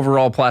result,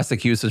 overall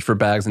plastic usage for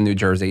bags in New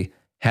Jersey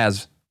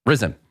has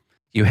risen.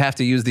 You have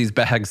to use these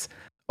bags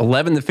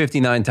 11 to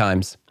 59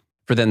 times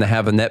for them to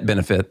have a net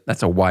benefit.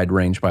 That's a wide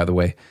range, by the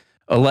way.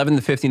 11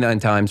 to 59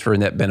 times for a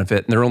net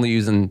benefit, and they're only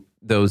using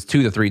those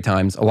 2 to 3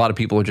 times. A lot of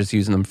people are just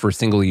using them for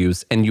single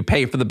use, and you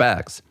pay for the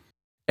bags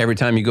every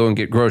time you go and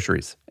get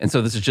groceries. And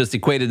so this is just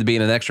equated to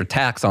being an extra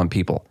tax on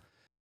people.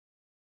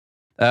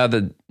 I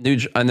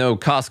know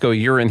Costco,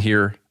 you're in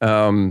here.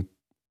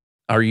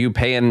 Are you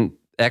paying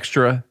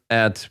extra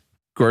at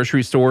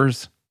grocery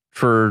stores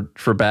for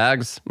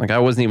bags? Like, I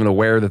wasn't even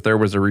aware that there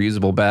was a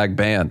reusable bag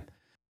ban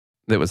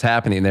that was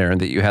happening there and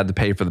that you had to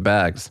pay for the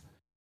bags.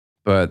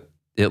 But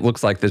it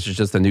looks like this is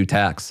just a new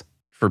tax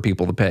for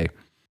people to pay.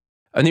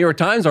 A New York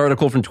Times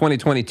article from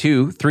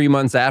 2022, 3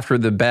 months after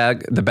the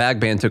bag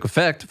ban took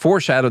effect,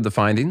 foreshadowed the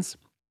findings.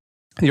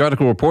 The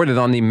article reported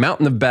on the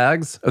mountain of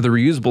bags of the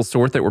reusable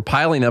sort that were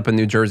piling up in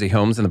New Jersey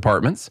homes and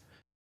apartments.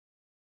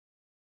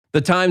 The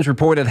Times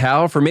reported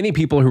how, for many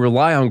people who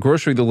rely on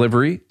grocery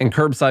delivery and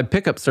curbside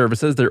pickup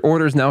services, their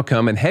orders now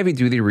come in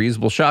heavy-duty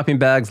reusable shopping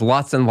bags,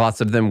 lots and lots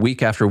of them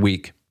week after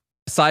week.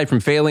 Aside from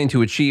failing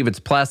to achieve its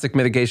plastic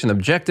mitigation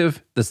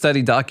objective, the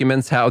study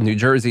documents how New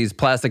Jersey's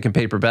plastic and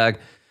paper bag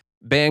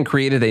ban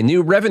created a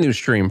new revenue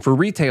stream for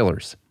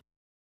retailers,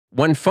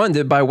 one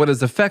funded by what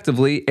is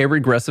effectively a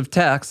regressive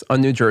tax on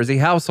New Jersey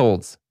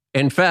households.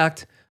 In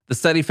fact, the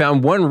study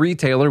found one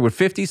retailer with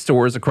 50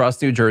 stores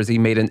across New Jersey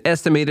made an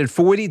estimated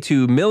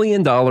 $42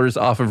 million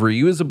off of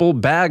reusable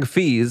bag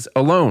fees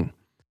alone.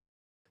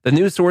 The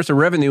new source of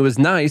revenue is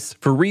nice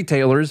for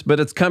retailers, but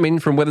it's coming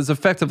from what is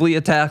effectively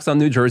a tax on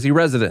New Jersey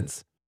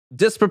residents,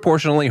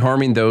 disproportionately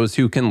harming those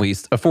who can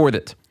least afford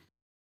it.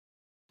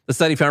 The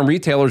study found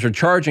retailers are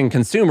charging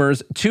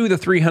consumers 200 to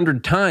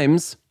 300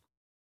 times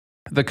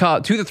the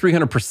cost, 200 to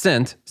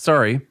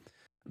 300%,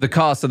 the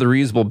cost of the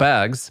reusable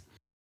bags,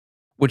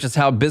 which is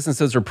how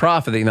businesses are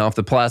profiting off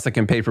the plastic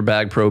and paper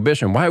bag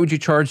prohibition. Why would you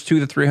charge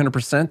 200 to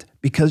 300%?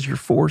 Because you're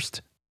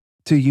forced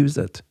to use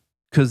it,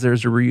 because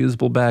there's a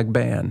reusable bag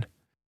ban.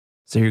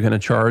 So you're going to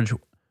charge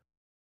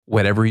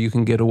whatever you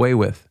can get away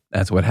with.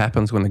 That's what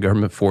happens when the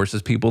government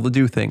forces people to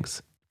do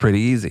things. Pretty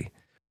easy.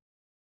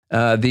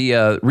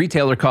 The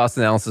retailer cost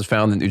analysis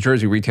found that New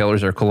Jersey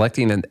retailers are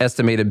collecting an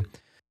estimated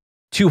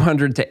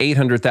 $200,000 to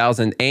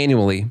 $800,000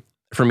 annually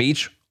from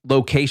each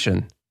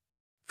location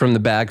from the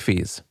bag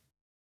fees.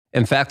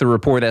 In fact, the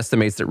report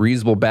estimates that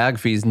reusable bag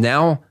fees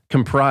now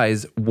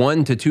comprise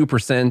 1 to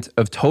 2%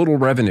 of total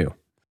revenue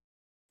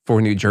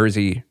for New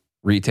Jersey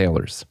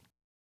retailers.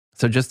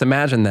 So just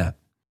imagine that.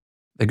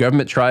 The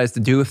government tries to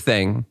do a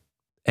thing,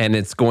 and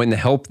it's going to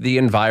help the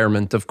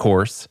environment, of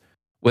course,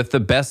 with the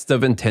best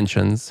of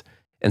intentions.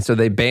 And so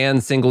they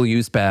ban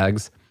single-use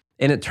bags.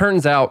 And it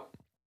turns out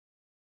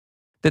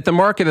that the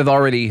market had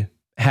already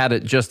had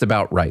it just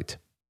about right.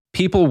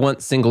 People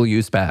want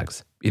single-use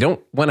bags. You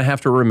don't want to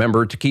have to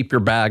remember to keep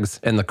your bags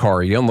in the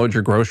car. You unload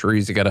your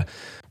groceries, you got to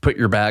put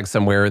your bags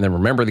somewhere and then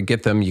remember to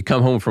get them. You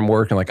come home from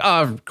work and like,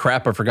 oh,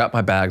 crap, I forgot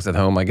my bags at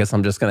home. I guess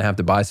I'm just going to have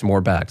to buy some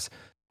more bags.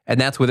 And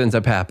that's what ends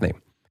up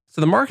happening. So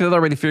the market had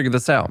already figured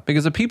this out,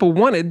 because if people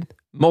wanted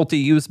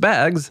multi-use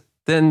bags,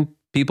 then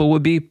people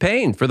would be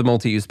paying for the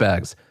multi-use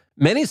bags.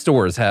 Many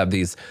stores have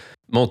these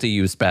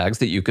multi-use bags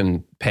that you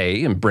can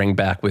pay and bring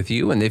back with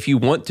you. And if you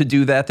want to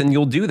do that, then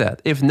you'll do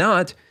that. If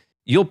not,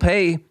 you'll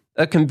pay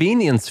a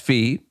convenience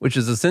fee, which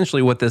is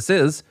essentially what this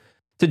is,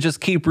 to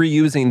just keep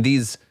reusing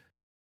these,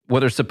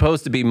 what are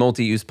supposed to be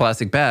multi-use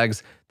plastic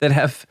bags that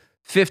have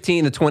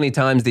 15 to 20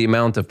 times the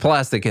amount of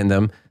plastic in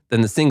them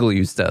than the single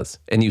use does.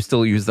 And you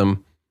still use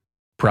them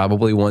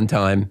probably one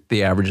time.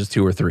 The average is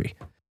 2 or 3.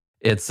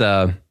 It's,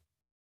 Costco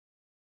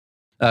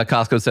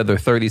said they're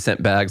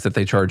 30-cent bags that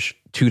they charge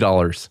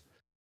 $2.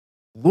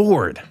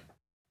 Lord,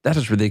 that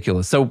is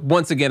ridiculous. So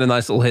once again, a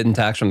nice little hidden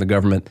tax from the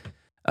government.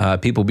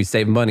 People be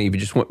saving money if you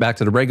just went back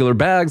to the regular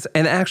bags,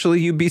 and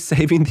actually you'd be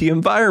saving the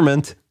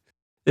environment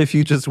if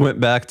you just went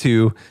back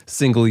to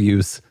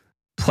single-use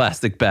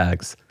plastic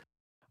bags.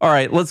 All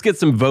right, let's get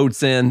some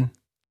votes in.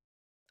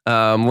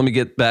 Let me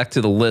get back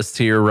to the list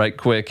here right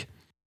quick.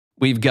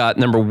 We've got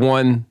number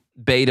 1,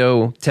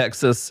 Beto,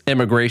 Texas,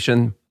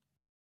 immigration.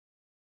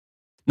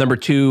 Number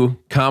 2,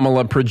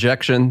 Kamala,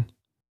 projection.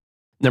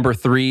 Number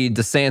 3,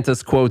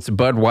 DeSantis quotes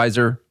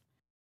Budweiser.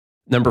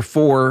 Number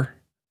 4,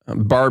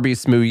 Barbie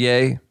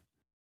Smouye.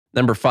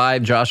 Number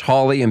 5, Josh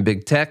Hawley and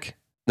big tech.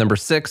 Number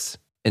 6,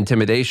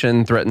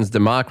 intimidation threatens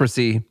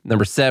democracy.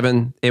 Number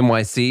 7,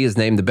 NYC is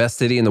named the best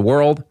city in the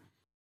world.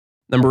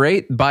 Number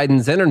 8,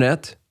 Biden's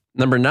internet.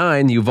 Number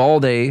 9,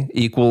 Uvalde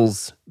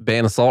equals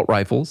ban assault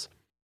rifles.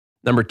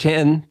 Number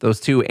 10, those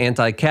 2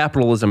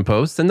 anti-capitalism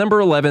posts. And number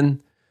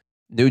 11,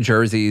 New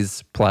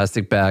Jersey's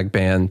plastic bag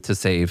ban to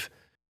save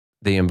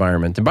the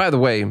environment. And by the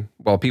way,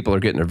 while people are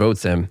getting their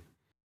votes in,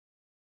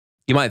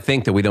 you might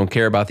think that we don't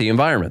care about the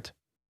environment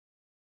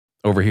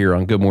over here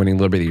on Good Morning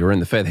Liberty or in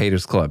the Fed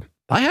Haters Club.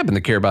 I happen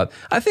to care about,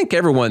 I think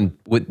everyone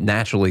would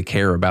naturally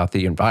care about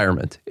the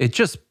environment. It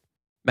just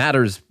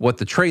matters what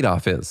the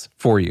trade-off is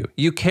for you.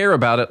 You care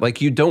about it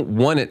like you don't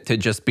want it to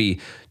just be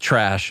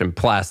trash and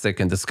plastic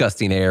and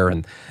disgusting air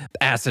and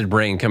acid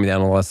rain coming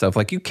down and all that stuff.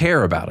 Like you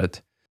care about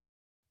it,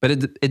 but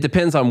it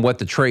depends on what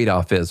the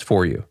trade-off is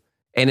for you.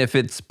 And if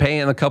it's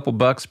paying a couple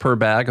bucks per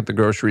bag at the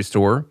grocery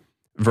store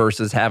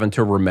versus having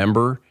to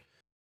remember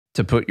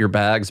to put your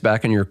bags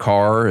back in your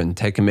car and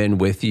take them in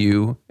with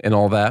you and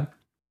all that,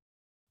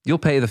 you'll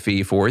pay the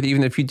fee for it,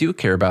 even if you do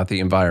care about the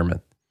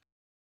environment,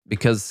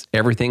 because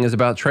everything is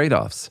about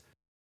trade-offs.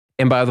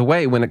 And by the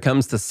way, when it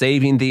comes to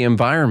saving the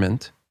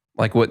environment,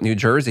 like what New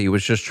Jersey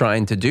was just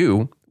trying to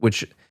do,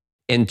 which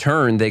in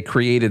turn, they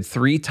created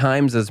 3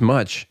 times as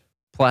much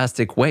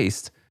plastic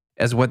waste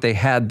as what they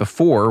had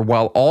before,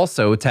 while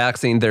also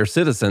taxing their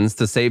citizens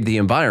to save the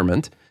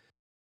environment.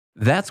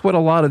 That's what a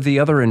lot of the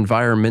other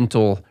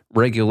environmental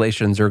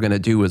regulations are going to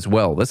do as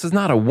well. This is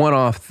not a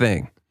one-off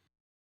thing.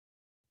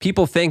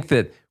 People think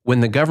that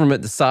when the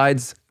government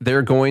decides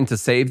they're going to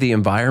save the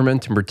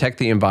environment and protect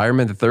the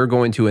environment, that they're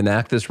going to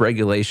enact this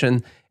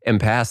regulation and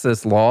pass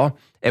this law.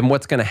 And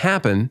what's going to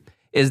happen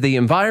is the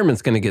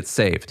environment's going to get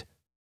saved.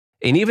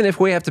 And even if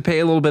we have to pay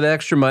a little bit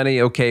extra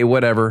money, okay,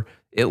 whatever,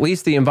 at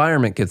least the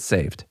environment gets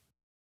saved.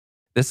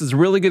 This is a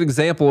really good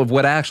example of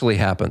what actually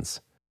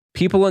happens.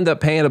 People end up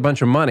paying a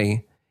bunch of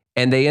money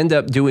and they end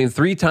up doing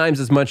 3 times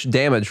as much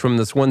damage from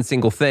this one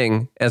single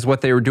thing as what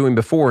they were doing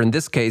before. In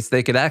this case,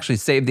 they could actually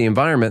save the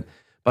environment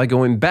by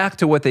going back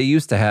to what they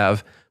used to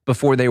have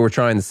before they were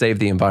trying to save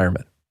the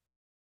environment.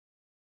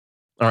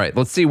 All right,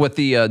 let's see what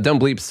the dumb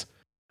bleeps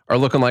are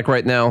looking like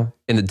right now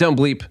in the dumb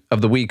bleep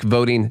of the week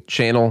voting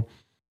channel.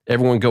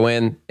 Everyone go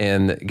in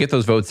and get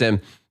those votes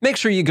in. Make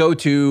sure you go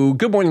to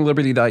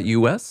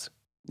goodmorningliberty.us.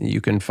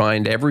 You can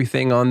find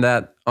everything on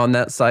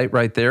that site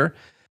right there.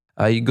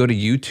 You go to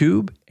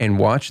YouTube and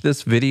watch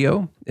this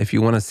video if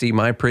you want to see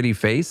my pretty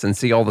face and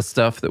see all the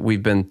stuff that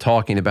we've been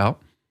talking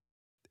about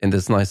in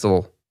this nice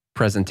little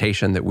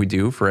presentation that we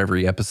do for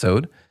every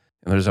episode.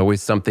 And there's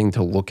always something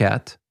to look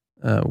at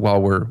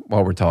while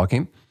we're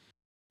talking.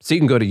 So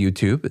you can go to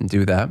YouTube and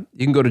do that.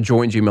 You can go to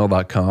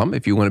joingmail.com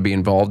if you want to be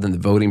involved in the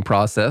voting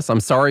process. I'm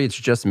sorry it's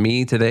just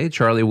me today.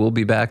 Charlie will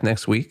be back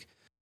next week.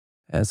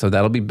 And so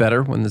that'll be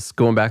better when this is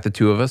going back to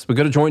 2 of us. But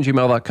go to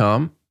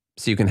joingmail.com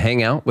so you can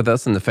hang out with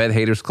us in the Fed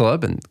Haters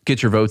Club and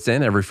get your votes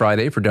in every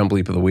Friday for Dumb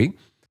Bleep of the Week.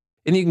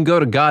 And you can go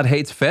to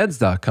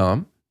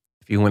godhatesfeds.com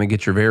if you want to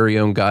get your very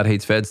own God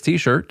Hates Feds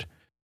t-shirt,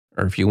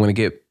 or if you want to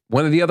get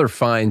one of the other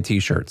fine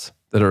t-shirts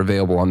that are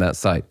available on that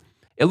site.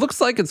 It looks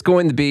like it's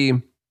going to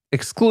be,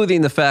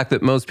 excluding the fact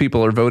that most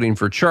people are voting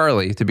for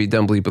Charlie to be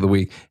Dumb Bleep of the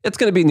Week, it's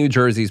going to be New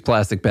Jersey's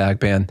plastic bag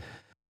ban.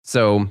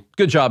 So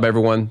good job,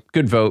 everyone.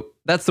 Good vote.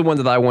 That's the one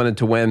that I wanted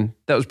to win.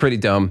 That was pretty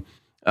dumb.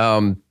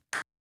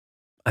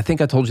 I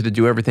think I told you to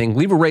do everything.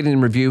 Leave a rating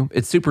and review.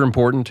 It's super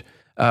important.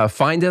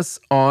 Find us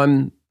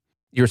on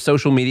your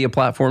social media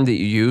platform that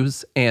you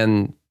use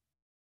and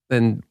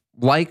then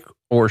like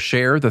or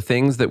share the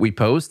things that we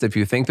post if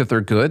you think that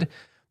they're good.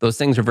 Those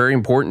things are very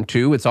important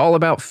too. It's all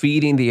about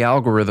feeding the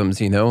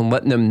algorithms, and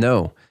letting them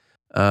know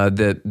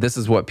that this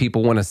is what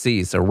people want to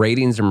see. So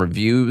ratings and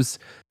reviews,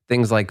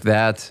 things like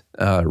that,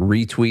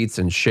 retweets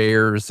and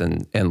shares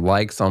and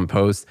likes on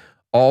posts,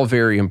 all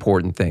very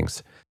important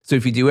things. So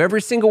if you do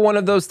every single one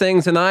of those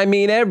things, and I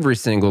mean every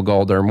single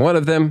goldarn one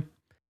of them,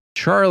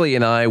 Charlie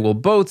and I will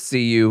both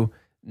see you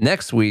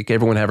next week.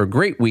 Everyone have a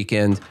great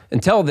weekend.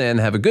 Until then,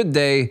 have a good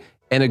day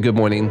and a good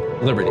morning,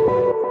 Liberty.